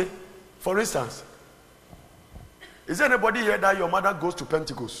 Now, for instance, is there anybody here that your mother goes to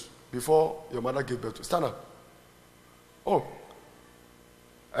Pentecost before your mother gave birth to? Stand up. Oh,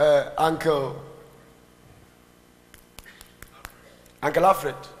 Uncle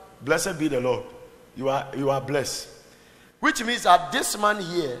Alfred, blessed be the Lord. You are blessed. Which means that this man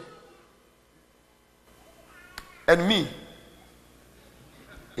here and me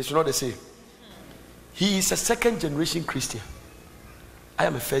is not the same. He is a second generation Christian. I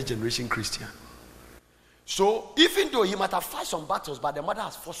am a first generation Christian. So even though he might have fought some battles, but the mother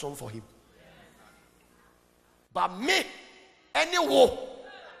has fought some for him. But me, any war.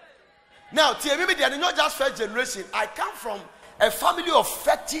 Now, maybe they are not just first generation. I come from a family of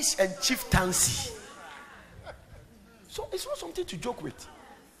fetish and chieftaincy. So it's not something to joke with.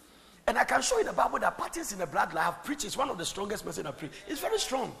 And I can show you the Bible that patterns in the bloodline I have preached is one of the strongest messages I preach. It's very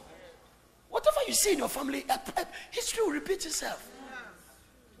strong. Whatever you see in your family, history will repeat itself.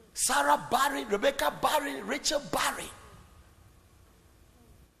 Sarah barren, Rebecca barren, Rachel barren.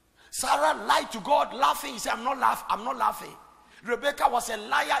 Sarah lied to God, laughing. He said, I'm not laughing. Rebecca was a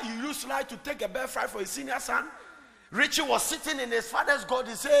liar. He used lie to take a birthright for his senior son. Rachel was sitting in his father's God.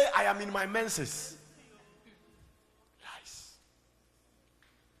 He said, I am in my menses. Lies.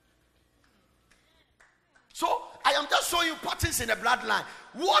 So, I am just showing you patterns in the bloodline.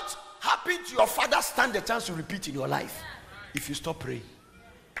 What happened to your father stand the chance to repeat in your life if you stop praying.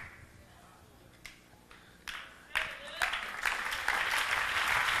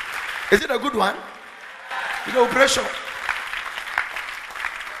 Is it a good one? You know, pressure.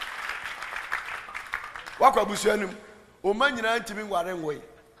 Wakwa busuanum omanyina ntimi ngware nwe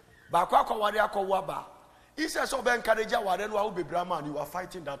ba kwa ware akwa ba ise so be encourage ware no a bebra man, you are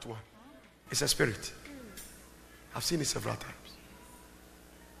fighting that one. It's a spirit. I've seen it several times.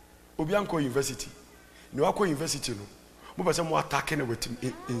 Obianko University. No akwa university no. Mo be say mo attacking with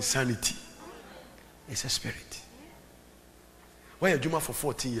insanity. It's a spirit. Why are you for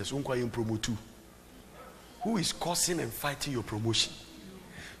 14 years? Unkwa you promote too. Who is causing and fighting your promotion?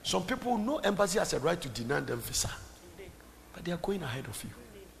 Some people, no embassy has a right to deny them visa, but they are going ahead of you.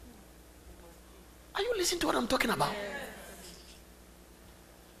 Are you listening to what I'm talking about?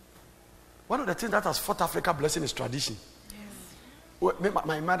 One of the things that has fought Africa blessing is tradition.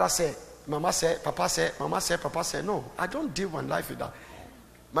 My mother said, Mama said, Papa said, Mama said, Papa said. No, I don't deal my life with that.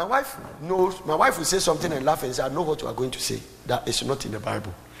 My wife knows. My wife will say something and laugh and say, I know what you are going to say. That is not in the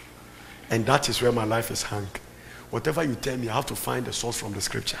Bible. And that is where my life is hung. Whatever you tell me, I have to find the source from the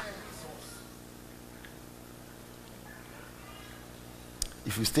scripture.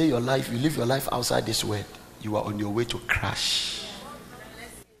 If you stay your life, you live your life outside this world, you are on your way to crash.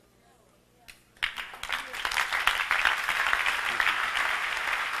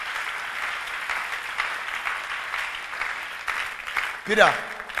 Peter,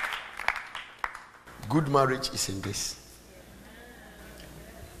 good marriage is in this.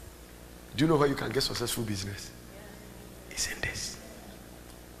 Do you know where you can get successful business? It's in this.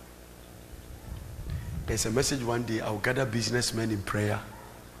 There's a message one day, I'll gather businessmen in prayer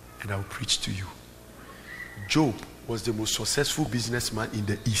and I'll preach to you. Job was the most successful businessman in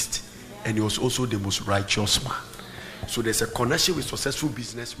the East, and he was also the most righteous man. So there's a connection with successful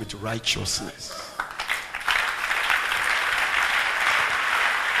business with righteousness.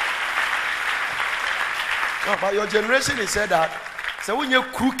 No, but your generation is said that. So when you're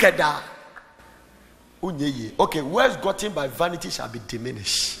crooked, okay, words gotten by vanity shall be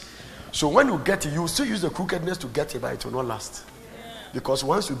diminished. So when you get it, you will still use the crookedness to get it, but it will not last. Because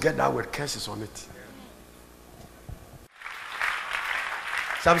once you get that word, curse is on it.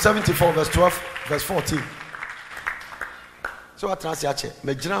 Psalm 74, verse 12, verse 14. So what translate?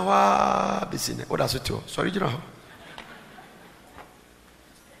 What does it do? Sorry,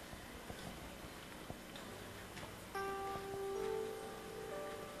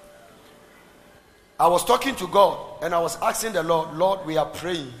 I was talking to God and I was asking the Lord, Lord, we are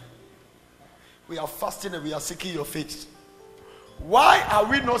praying, we are fasting, and we are seeking your face. Why are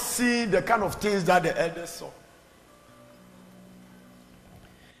we not seeing the kind of things that the elders saw?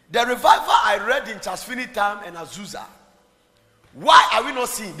 The revival I read in Chasfini Time and Azusa, why are we not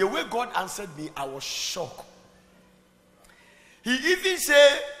seeing? The way God answered me, I was shocked. He even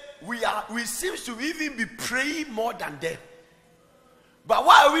said we seem to even be praying more than them. But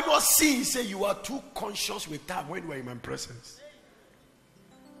why are we not seeing? He said you are too conscious with time when you are in my presence.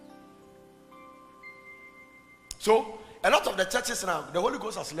 So a lot of the churches now, the Holy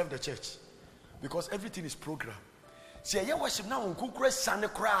Ghost has left the church because everything is programmed. See, worship now on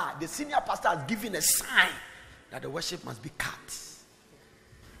the senior pastor has given a sign that the worship must be cut.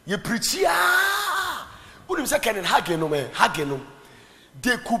 You preach,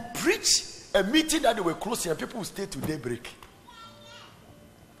 they could preach a meeting that they were closing and people would stay to daybreak.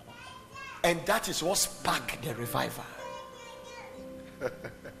 And that is what sparked the revival.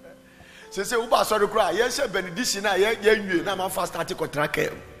 So say Uba sorry cry. Yes, benediction.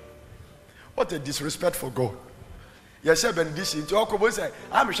 What a disrespect for God. Yes, benediction. You are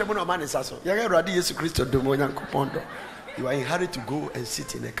in a hurry to go and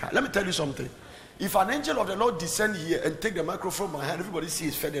sit in a car. Let me tell you something. If an angel of the Lord descend here and take the microphone from my hand, everybody see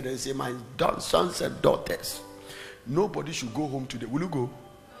his feather and say, my sons and daughters, nobody should go home today. Will you go?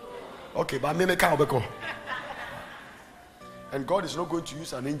 Okay, but me make go. And God is not going to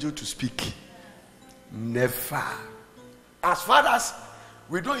use an angel to speak. Never. As far as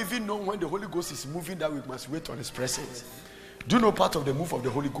we don't even know when the Holy Ghost is moving, that we must wait on his presence. Do you know part of the move of the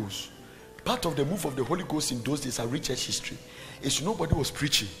Holy Ghost? Part of the move of the Holy Ghost in those days, I read church history, is nobody was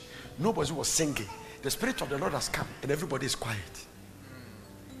preaching, nobody was singing. The Spirit of the Lord has come and everybody is quiet.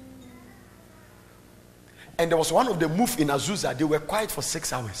 And there was one of the move in Azusa, they were quiet for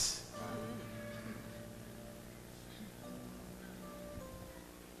 6 hours.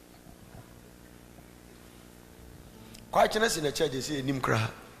 Quietness in the church, they say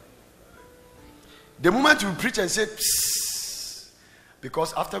Nimkra. The moment we preach and say psst,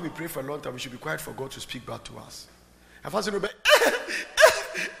 because after we pray for a long time, we should be quiet for God to speak back to us. And first, I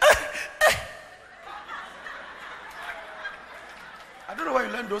don't know where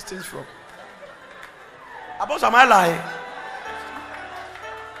you learn those things from. About am I lying?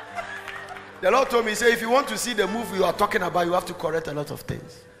 The Lord told me, he said, if you want to see the move you are talking about, you have to correct a lot of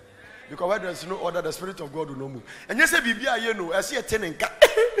things. Because where there is no order, the Spirit of God will not move. And you say, Bibia, you know, I see a tenant.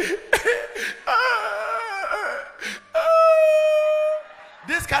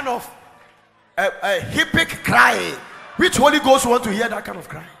 This kind of a hippic crying. Which Holy Ghost want to hear that kind of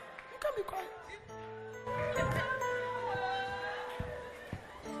crying? You can't be quiet.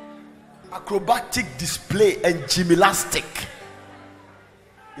 Acrobatic display and gymnastic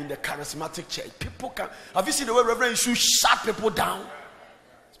in the charismatic church. People can. Have you seen the way Reverend Yeshua shut people down?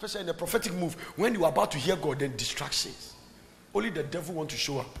 Especially in the prophetic move, when you are about to hear God, then distractions. Only the devil want to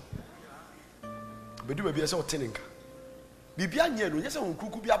show up. But do maybe I say telling. Bibia nyelo, nyese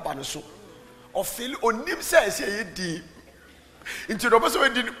onkuku bia ba ne so. Ofeli onim say say ye di. Into the person we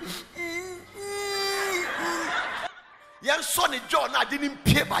di. Yan son John I didn't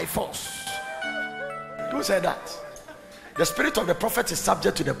pay by force. Who said that? The spirit of the prophet is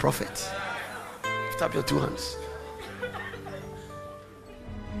subject to the prophet. Lift up your two hands.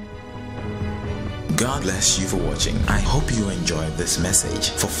 God bless you for watching. I hope you enjoyed this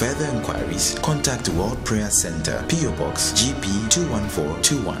message. For further inquiries, contact World Prayer Center, PO Box GP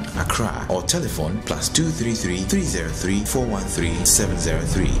 21421 Accra, or telephone +233 303 413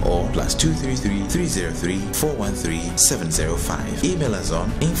 703 or +233 303 413 705. Email us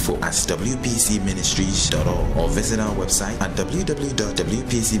on info@wpcministries.org or visit our website at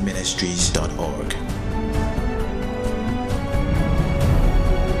www.wpcministries.org.